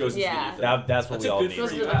doesn't post. Goes into the Yeah. ether. That's what That's we a all good need. for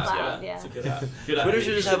Goes you to the app, cloud, yeah. yeah. It's a good app. Good app. Twitter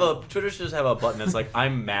should just have a button that's like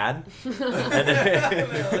I'm mad, and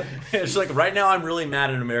then it's like right now I'm really mad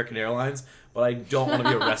at American Airlines, but I don't want to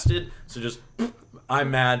be arrested, so just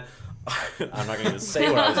I'm mad. I'm not gonna even say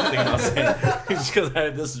what I was thinking about saying just because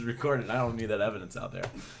this is recorded. And I don't need that evidence out there.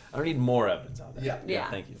 I don't need more evidence out there. Yeah. Yeah.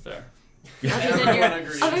 Thank you. Fair. Everyone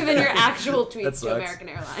agrees. Other than your actual That tweets to sucks. American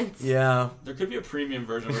Airlines. Yeah. There could be a premium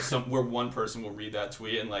version where one person will read that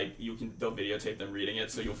tweet and like they'll videotape them reading it,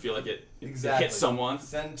 so you'll feel like it Exactly. hit someone.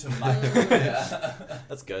 Send to Mike. Yeah.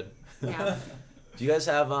 That's good. Yeah. Do you guys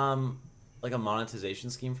have like a monetization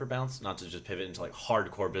scheme for Bounce? Not to just pivot into like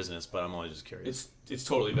hardcore business, but I'm always just curious. It's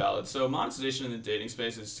totally valid. So monetization in the dating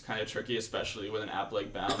space is kind of tricky, especially with an app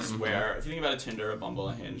like Bounce, where if you think about a Tinder, a Bumble,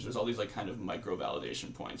 a Hinge, there's all these like kind of micro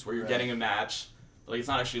validation points where you're Right. getting a match, but like it's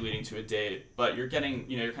not actually leading to a date, but you're getting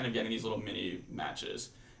you're kind of getting these little mini matches.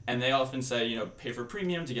 And they often say, pay for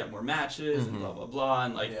premium to get more matches and blah blah blah.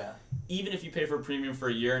 And like Yeah. even if you pay for premium for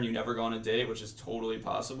a year and you never go on a date, which is totally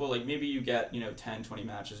possible, like maybe you get 10, 20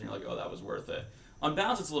 matches and you're like, oh, that was worth it. On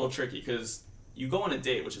Bounce, it's a little tricky because you go on a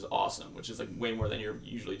date, which is awesome, which is like way more than you're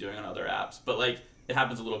usually doing on other apps, but like it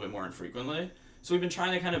happens a little bit more infrequently. So we've been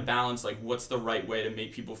trying to kind of balance like what's the right way to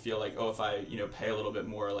make people feel like, oh, if I pay a little bit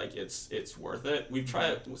more, like it's worth it. We've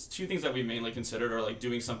tried two things that we've mainly considered are like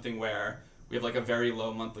doing something where we have like a very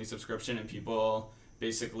low monthly subscription and people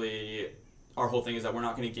basically, our whole thing is that we're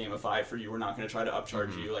not going to gamify for you. We're not going to try to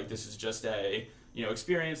upcharge you. Like this is just a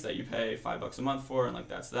experience that you pay $5 a month for, and like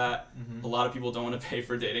that's that. A lot of people don't want to pay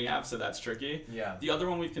for dating apps, so that's tricky. Yeah. The other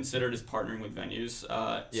one we've considered is partnering with venues.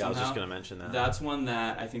 I was just gonna mention that. That's one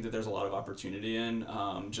that I think that there's a lot of opportunity in,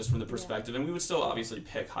 just from the perspective, and we would still obviously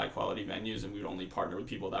pick high quality venues, and we would only partner with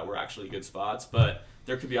people that were actually good spots, but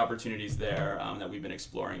there could be opportunities there that we've been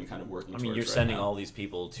exploring and kind of working towards. You're sending all these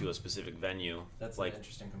people to a specific venue. That's like an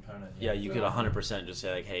interesting component. Yeah, you could 100% just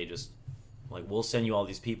say like, hey, just like we'll send you all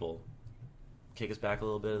these people. Kick us back a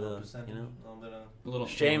little bit of a little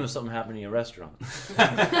shame if something happened in a restaurant.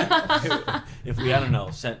 If we, I don't know,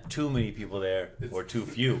 sent too many people there or too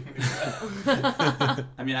few. I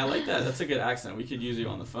mean, I like that. That's a good accent. We could use you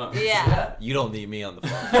on the phone. Yeah. You don't need me on the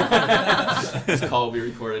phone. This call will be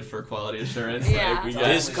recorded for quality assurance. Yeah. Like,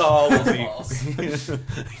 this call will be.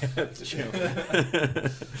 That's true.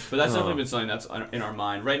 But that's definitely been something that's in our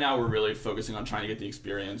mind. Right now, we're really focusing on trying to get the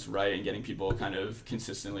experience right and getting people kind of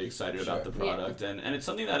consistently excited about the product. And it's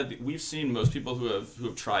something that we've seen most people who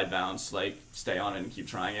have tried Bounce like stay on it and keep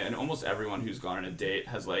trying it, and almost everyone who's gone on a date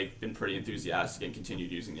has like been pretty enthusiastic and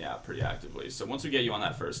continued using the app pretty actively. So once we get you on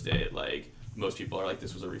that first date, like most people are like,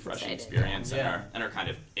 this was a refreshing experience and are kind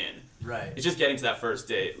of in. Right. It's just getting to that first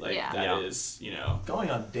date, like that is going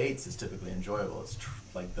on dates is typically enjoyable. It's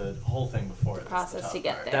like the whole thing before it. Process to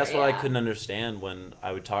get there. That's what I couldn't understand when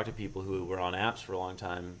I would talk to people who were on apps for a long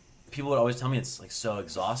time. People would always tell me it's like so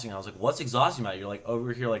exhausting. I was like, what's exhausting about it? You're like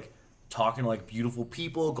over here like talking to like beautiful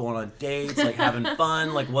people, going on dates, like having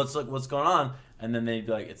fun, like what's going on? And then they'd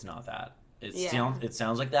be like, it's not that. It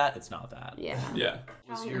sounds like that. It's not that. Yeah.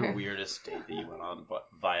 What's your weirdest date that you went on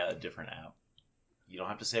via a different app? You don't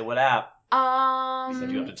have to say what app. You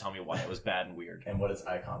have to tell me why it was bad and weird. And what its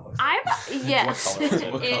icon looks like. Yes. What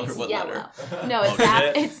color? It's What yellow. letter? No,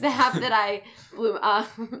 it's the app that I blew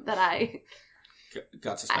that I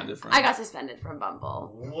got suspended from. I got suspended from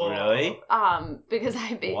Bumble. Whoa. Really? Because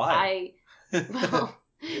Why? well,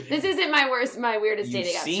 this isn't my weirdest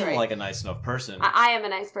dating app story. You seem like a nice enough person. I am a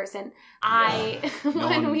nice person.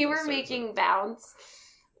 When we were making Bounce,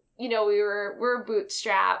 we're a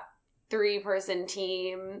bootstrap 3-person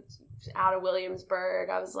team out of Williamsburg.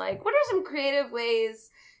 I was like, what are some creative ways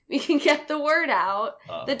we can get the word out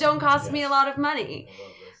that don't cost me a lot of money?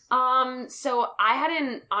 So I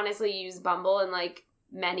hadn't honestly used Bumble in like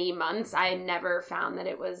many months. I had never found that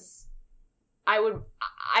it was, I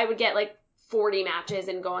would get like 40 matches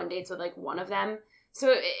and go on dates with like one of them.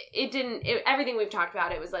 So everything we've talked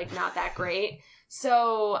about, it was like not that great.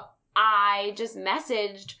 So I just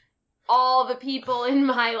messaged all the people in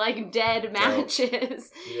my like dead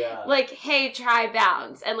matches, like, hey, try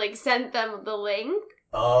Bounce, and like sent them the link.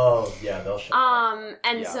 Oh, yeah, they'll show.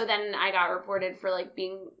 So then I got reported for like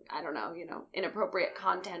being, I don't know, inappropriate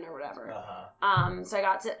content or whatever. So I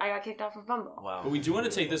got kicked off of Bumble. Wow. But we do want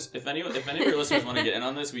to take this, if any of your listeners want to get in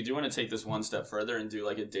on this, we do want to take this one step further and do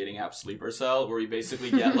like a dating app sleeper cell where we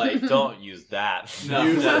basically get like... Don't use that. No.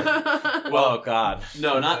 Use it. Well, God.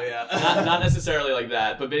 No, not necessarily like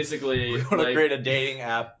that, but basically... We want to create a dating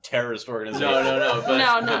app terrorist organization. No.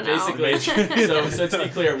 But basically, No. so to be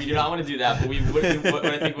clear, we do not want to do that, but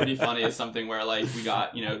what I think would be funny is something where like we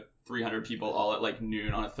got 300 people all at like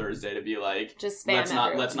noon on a Thursday to be like, just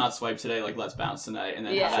spam let's not swipe today, like let's bounce tonight, and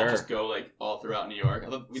then have that just go like all throughout New York.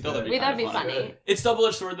 We thought that'd be funny. It's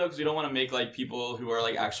double-edged sword though, because we don't want to make like people who are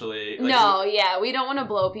like actually like, we don't want to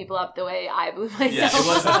blow people up the way I blew myself.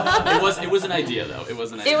 Yeah, it was an idea though. It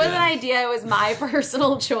was an idea. It was my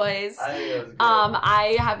personal choice.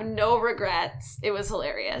 I have no regrets. It was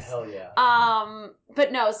hilarious. Hell yeah.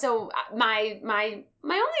 But no, so my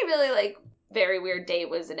only really like very weird date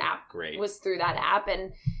was an app. Great. Was through that app,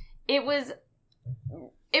 and it was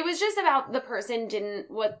just about the person didn't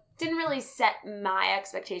really set my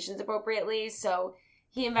expectations appropriately. So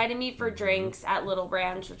he invited me for drinks at Little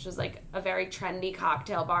Branch, which was like a very trendy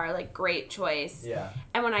cocktail bar, like great choice. Yeah.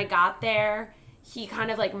 And when I got there, he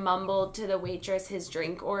kind of like mumbled to the waitress his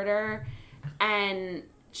drink order, and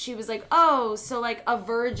she was like, "Oh, so like a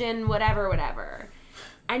virgin whatever."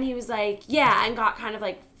 And he was like, "Yeah," and got kind of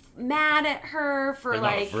like mad at her for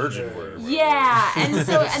like not a virgin word. Yeah, and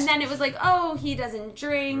so and then it was like, "Oh, he doesn't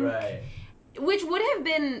drink." Right. Which would have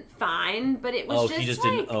been fine, but it was he just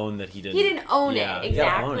like, didn't own that he didn't. He didn't own it,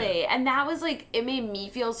 exactly. Own it. And that was like, it made me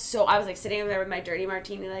feel so, I was like sitting there with my dirty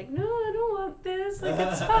martini like, no, I don't want this, like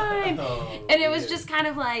it's fine. And it was just kind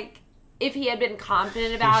of like, if he had been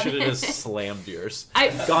confident about You should it. have just slammed yours. I-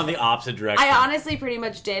 Gone the opposite direction. I honestly pretty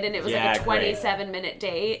much did, and it was Yeah, like a great. 27-minute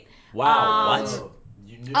date. Wow, what? Oh,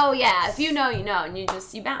 you knew. Oh yeah, if you know, you know, and you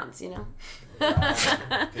bounce, you know.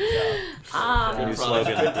 New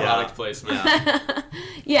slogan. Good product placement.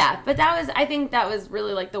 Yeah, but I think that was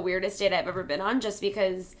really like the weirdest date I've ever been on, just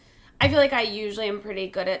because I feel like I usually am pretty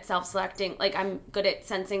good at self-selecting. Like, I'm good at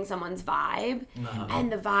sensing someone's vibe,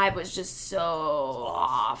 and the vibe was just so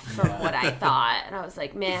off from what I thought. And I was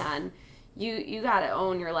like, man, you got to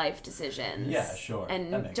own your life decisions. Yeah, sure. That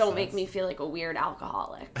And makes don't make sense. me feel like a weird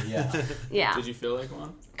alcoholic. Yeah. Yeah. Did you feel like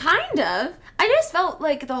one? Kind of. I just felt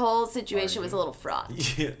like the whole situation was a little fraught.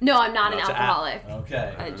 Yeah. No, I'm not an Not to act. alcoholic.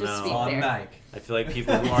 Okay. I just No. speak On there. mic. I feel like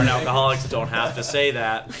people who aren't alcoholics don't have to say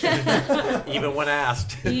that, even when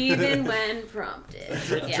asked. Even when prompted.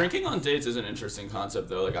 Yeah. Drinking on dates is an interesting concept,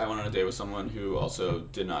 though. Like, I went on a date with someone who also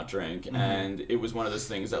did not drink, and it was one of those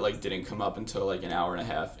things that, like, didn't come up until, like, an hour and a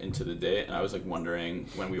half into the date, and I was, like, wondering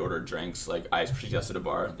when we ordered drinks, like, I suggested a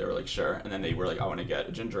bar, they were like, sure, and then they were like, I want to get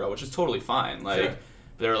a ginger ale, which is totally fine. Like, Sure.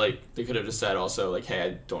 they were like, they could have just said also, like, hey, I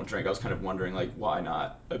don't drink. I was kind of wondering, like, why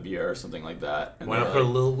not a beer or something like that? And Why they not were put a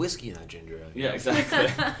like, little whiskey in that ginger ale? yeah, exactly.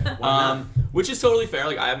 Which is totally fair.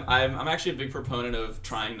 Like, I'm actually a big proponent of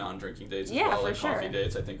trying non-drinking dates as Yeah, well. for Like, sure. coffee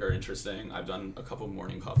dates, I think, are interesting. I've done a couple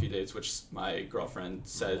morning coffee dates, which my girlfriend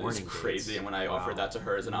said Morning is crazy. dates. And when I Wow. offered that to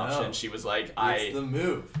her as an No. option, she was like, It's the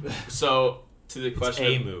move. So to the question,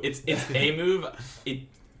 a of- move. It's a move.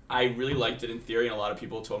 I really liked it in theory, and a lot of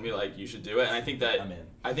people told me like you should do it. And I think that I'm in.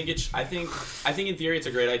 I think in theory it's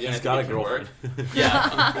a great idea. He's and I got think a it can work. girlfriend.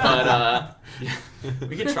 Yeah, but yeah,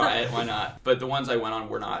 we could try it. Why not? But the ones I went on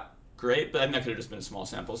were not great. But I think that could have just been a small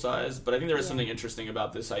sample size. But I think there is something interesting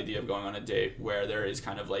about this idea of going on a date where there is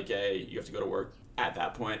kind of like you have to go to work at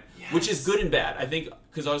that point, which is good and bad. I think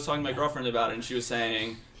because I was talking to my girlfriend about it, and she was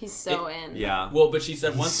saying. He's so in. Yeah. Well, but she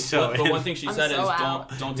said So but one thing she I'm said so is out.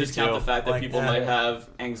 don't Me discount too. the fact that Like people that. might have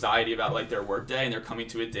anxiety about like their work day and they're coming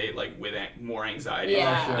to a date like with more anxiety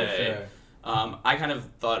Yeah. about the Sure, day. sure. I kind of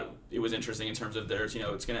thought it was interesting in terms of there's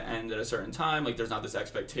it's going to end at a certain time, like there's not this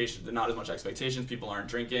expectation, not as much expectations, people aren't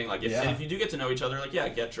drinking, like and if you do get to know each other, like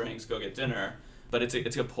get drinks, go get dinner. But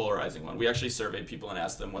it's a polarizing one. We actually surveyed people and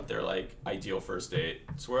asked them what their like ideal first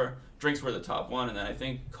dates were. Drinks were the top one, and then I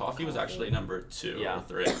think coffee was actually number 2 or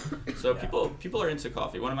 3. So people are into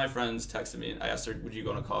coffee. One of my friends texted me, and I asked her, "Would you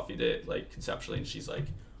go on a coffee date, like conceptually?" And she's like,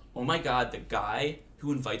 "Oh my God, the guy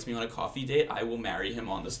who invites me on a coffee date, I will marry him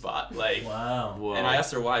on the spot." Like, Wow. Whoa. and I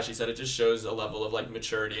asked her why. She said it just shows a level of like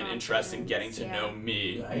maturity and interest in getting to Confidence, know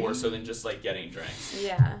me Right. more so than just like getting drinks.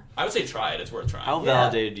 Yeah. I would say try it. It's worth trying. How Yeah.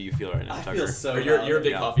 validated do you feel right now, I Tucker? feel so. Or you're a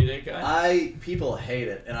big Yeah. coffee date guy. People hate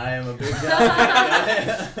it, and I am a big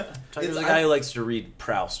guy. Tucker's a guy who likes to read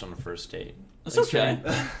Proust on a first date. That's okay.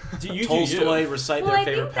 Do you Tolstoy, recite Well, their I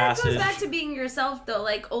favorite think that passage. goes back to being yourself, though.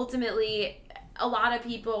 Like, ultimately, a lot of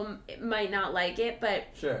people might not like it, but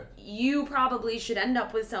Sure. you probably should end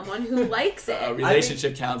up with someone who likes it. A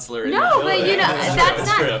relationship counselor. in No, the but building.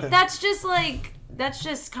 that's true. not. That's just like. That's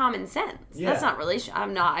just common sense. Yeah. That's not relation.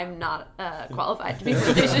 I'm not qualified to be a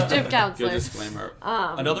relationship Good counselor. disclaimer.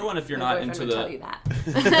 Another one, if you're My not boyfriend into would tell the you that.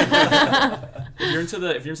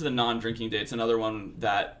 if you're into the non-drinking dates, another one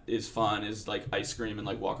that is fun is like ice cream and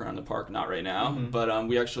like walk around the park. Not right now, but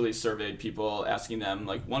we actually surveyed people, asking them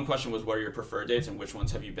like one question was what are your preferred dates and which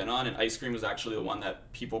ones have you been on, and ice cream was actually the one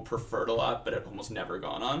that people preferred a lot, but had almost never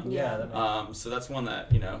gone on. Yeah. That makes So that's one that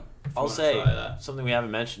if you I'll wanna say try that. something we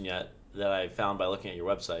haven't mentioned yet that I found by looking at your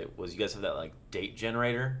website was you guys have that like date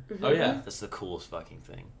generator. Oh yeah, That's the coolest fucking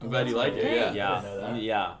thing. I'm glad you like it. Hey. Yeah. Yeah, I know that.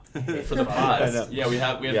 yeah. For the I know. pods. Yeah, we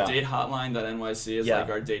have Yeah. datehotline.nyc is Yeah. like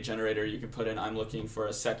our date generator. You can put in I'm looking for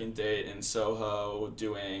a second date in Soho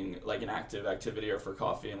doing like an active activity or for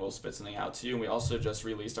coffee, and we'll spit something out to you. And we also just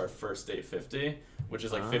released our first date 50, which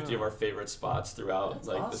is like 50 of our favorite spots throughout That's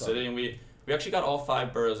like the awesome. city, and we actually got all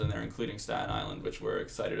 5 boroughs in there, including Staten Island, which we're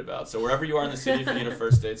excited about. So wherever you are in the city, if you need a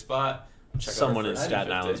first date spot, check Someone out in our first Staten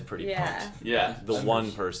date Island is 50. pretty Yeah. pumped. Yeah, The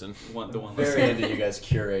one person. the one very listening. into you guys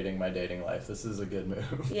curating my dating life. This is a good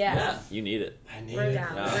move. Yeah. Yeah. You need it. I need We're it.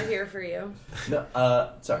 down. Yeah. We're here for you. No,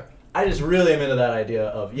 sorry. I just really am into that idea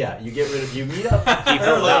of you get rid of you meet up. He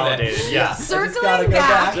felt early. validated. Yeah. I just Circling gotta go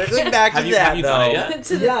back. Circling back Have to you that done it though. yet?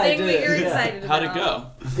 To the Yeah, I thing that did, you're yeah. excited How'd about. it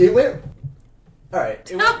go? It went. All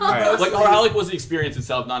right. It went All right. Like, or how like was the experience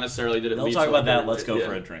itself? Not necessarily did it. Don't lead talk to, about like, that. Let's go yeah.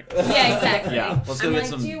 for a drink. Yeah, exactly. Yeah, let's go I'm get like,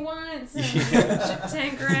 some- do you want some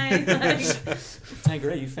Tanqueray? Like,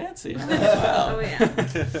 Tanqueray, you fancy? Wow. oh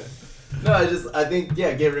yeah. No, I think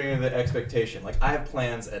get rid of the expectation. Like I have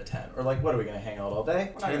plans at 10, or like what are we gonna hang out all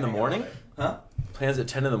day? We're not 10 in gonna the hang out all morning? day. Huh? Plans at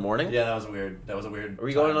 10 in the morning? Yeah, that was weird. Are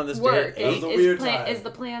we going on this Work. date at 8? That was a weird time. Is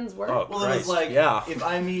the plans work? Oh, Well, it was Christ. like, yeah.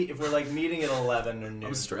 if we're like meeting at 11 or noon I'm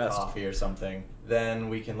for stressed. coffee or something, then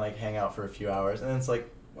we can like hang out for a few hours, and then it's like,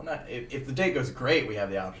 well, not if the date goes great, we have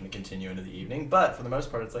the option to continue into the evening. But for the most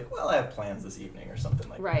part, it's like, well, I have plans this evening or something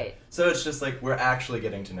like that. Right. So it's just like we're actually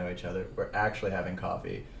getting to know each other. We're actually having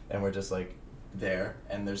coffee, and we're just like there,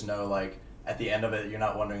 and there's no like. At the end of it, you're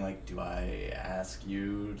not wondering, like, do I ask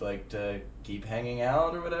you, like, to keep hanging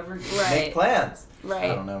out or whatever? Right. Make plans. Right.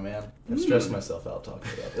 I don't know, man. I've stressed myself out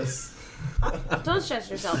talking about this. Don't stress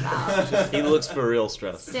yourself out. He looks for real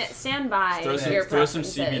stress. Stand by Throw your some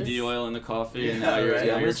preferences. CBD oil in the coffee, and Yeah, now you're. right.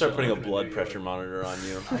 Yeah, I'm you're gonna start putting a chilling. blood pressure monitor on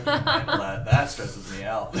you. I can handle that. That stresses me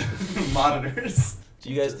out. Monitors. Do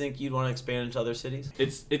you guys think you'd want to expand into other cities?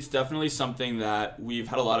 It's definitely something that we've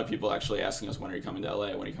had a lot of people actually asking us, when are you coming to LA,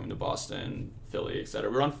 when are you coming to Boston, Philly, etc.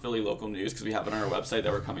 We're on Philly local news because we have it on our website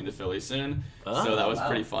that we're coming to Philly soon. Oh, So that was wow.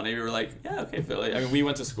 pretty funny. We were like, yeah, okay, Philly. I mean, we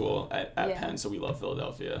went to school at Yeah. Penn, so we love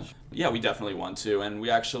Philadelphia. Yeah, we definitely want to, and we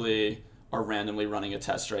actually are randomly running a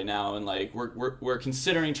test right now, and like we're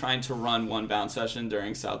considering trying to run one bounce session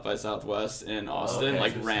during South by Southwest in Austin, Okay,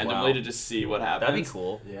 like just- randomly wow. to just see what happens. That'd be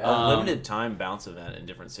cool. Yeah. A limited time bounce event in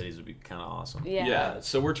different cities would be kind of awesome. Yeah.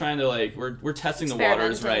 So we're trying to we're testing the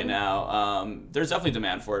waters right Experimenting. now. There's definitely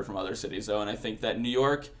demand for it from other cities though, and I think that New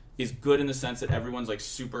York is good in the sense that everyone's like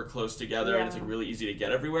super close together and it's like Yeah. really easy to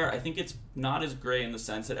get everywhere. I think it's not as great in the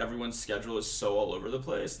sense that everyone's schedule is so all over the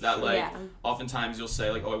place that like Yeah. oftentimes you'll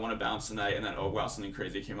say like, oh, I want to bounce tonight, and then oh wow, something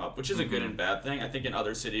crazy came up, which is a good and bad thing. I think in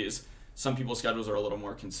other cities some people's schedules are a little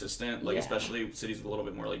more consistent, like Yeah. especially cities with a little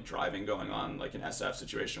bit more like driving going on, like an SF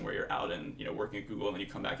situation where you're out and working at Google and then you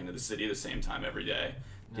come back into the city the same time every day.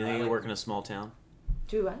 Do you think you could work in a small town?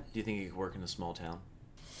 Do what? Do you think you could work in a small town?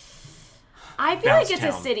 I feel Bounce like it's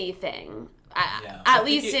town. a city thing. Yeah. I At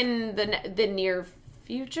think least in the near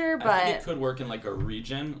future, I think it but could work in like a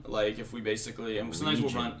region, like if we basically, and sometimes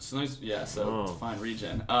Region. we'll run, sometimes yeah, so Oh. define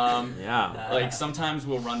region. Yeah. Like sometimes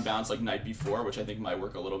we'll run bounce like night before, which I think might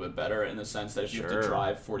work a little bit better in the sense that if you have Sure. to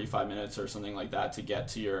drive 45 minutes or something like that to get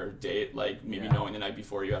to your date, like maybe Yeah. knowing the night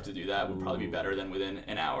before you have to do that would probably be Ooh. better than within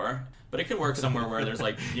an hour. But it could work somewhere where there's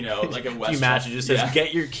like like in West. Can you imagine? It just says, yeah.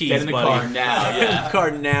 "Get your keys, Get in the buddy. car now, Get in yeah. the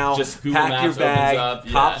car now. Just Google pack Maps your bag. opens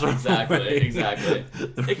up. Pops Yeah, on exactly, the way. exactly.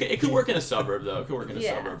 It could work in a suburb though. It could work in a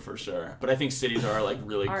Yeah. suburb for sure. But I think cities are like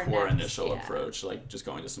really Our core next, initial yeah. approach, like just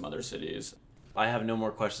going to some other cities. I have no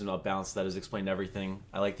more questions about bounce. That has explained everything.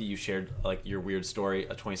 I like that you shared like your weird story.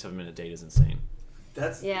 A 27-minute date is insane.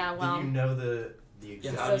 That's Yeah, well- Do you know the Yeah,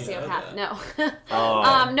 exact? how do you know sociopath. that? No.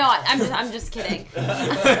 Oh. No, I'm just kidding.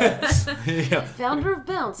 Yeah. Founder of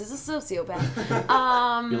Bounce is a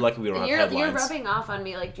sociopath. You're lucky we don't have You're headlines. rubbing off on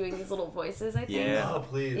me like doing these little voices, I think. Yeah. Oh,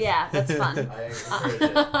 please. Yeah, that's fun. I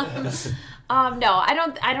encourage it. No,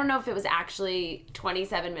 I don't know if it was actually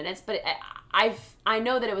 27 minutes, but I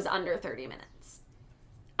know that it was under 30 minutes.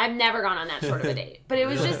 I've never gone on that short of a date, but it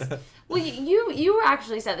was just well, you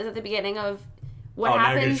actually said this at the beginning of what Oh, now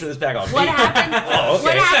you're gonna happens. show this back on What me. happens? Oh, okay.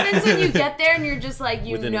 What happens when you get there and you're just like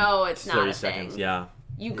Within know it's not 30 a seconds. thing. Yeah.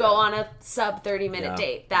 You go on a sub 30-minute Yeah.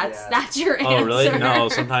 date. Yeah. That's your answer. Oh, really? No,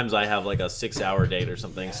 sometimes I have like a 6-hour date or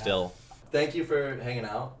something still. Thank you for hanging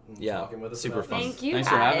out and Yeah, talking with us. super about fun. this. Thank you Thanks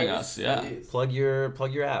guys. for having us. Yeah. Please. Plug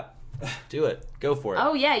your app. Do it. Go for it.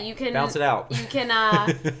 Oh yeah, you can Bounce it out. You can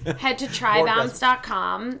head to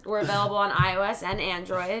trybounce.com. We're available on iOS and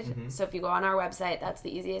Android. Mm-hmm. So if you go on our website, that's the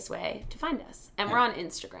easiest way to find us. And we're on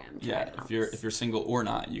Instagram. Yeah, Trybounce. if you're single or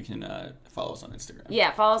not, you can follow us on Instagram.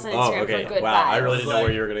 Yeah, follow us on Oh, Instagram okay. for good Wow, vibes. I really didn't know Like-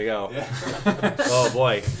 where you were gonna go. Yeah. Oh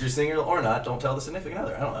boy, If you're single or not, don't tell the significant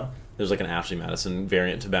other. I don't know. there's like an Ashley Madison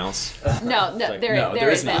variant to bounce. No, like, there no, there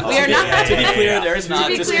is isn't. not. We are Okay, not. yeah, To be yeah, clear, yeah. there is not.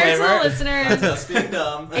 To be clear to Disclaimer. the listeners, Just being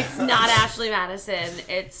dumb. it's not Ashley Madison.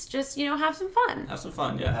 It's just have some fun. Have some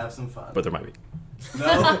fun. Yeah, Yeah. have some fun. But there might be.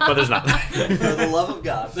 no, But there's not. for the love of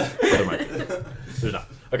God. There might be. There's not.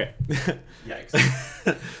 Okay.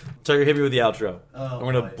 Yikes. Tucker, hit me with the outro. Oh, I'm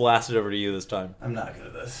gonna boy. blast it over to you this time. I'm not good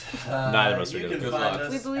at this. Neither of us are you good at can it. find Good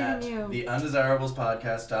us We believe in at you.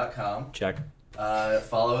 theundesirablespodcast.com. Check.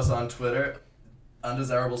 Follow us on Twitter,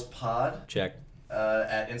 undesirablespod. Check.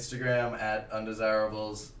 At Instagram at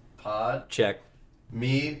undesirablespod. Check.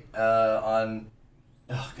 Me on.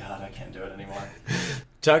 Oh God, I can't do it anymore.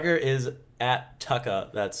 Tucker is at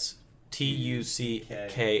Tucka. That's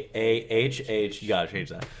TUCKAHH. You gotta change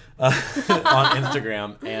that. On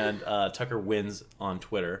Instagram, and Tucker Wins on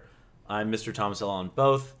Twitter. I'm Mr. Thomasella on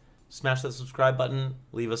both. Smash that subscribe button.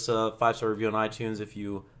 Leave us a 5-star review on iTunes if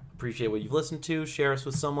you appreciate what you've listened to. Share us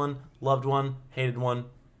with someone, loved one, hated one.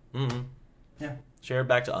 Yeah. Share it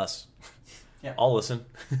back to us. Yeah. I'll listen.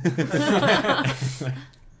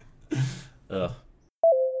 Ugh.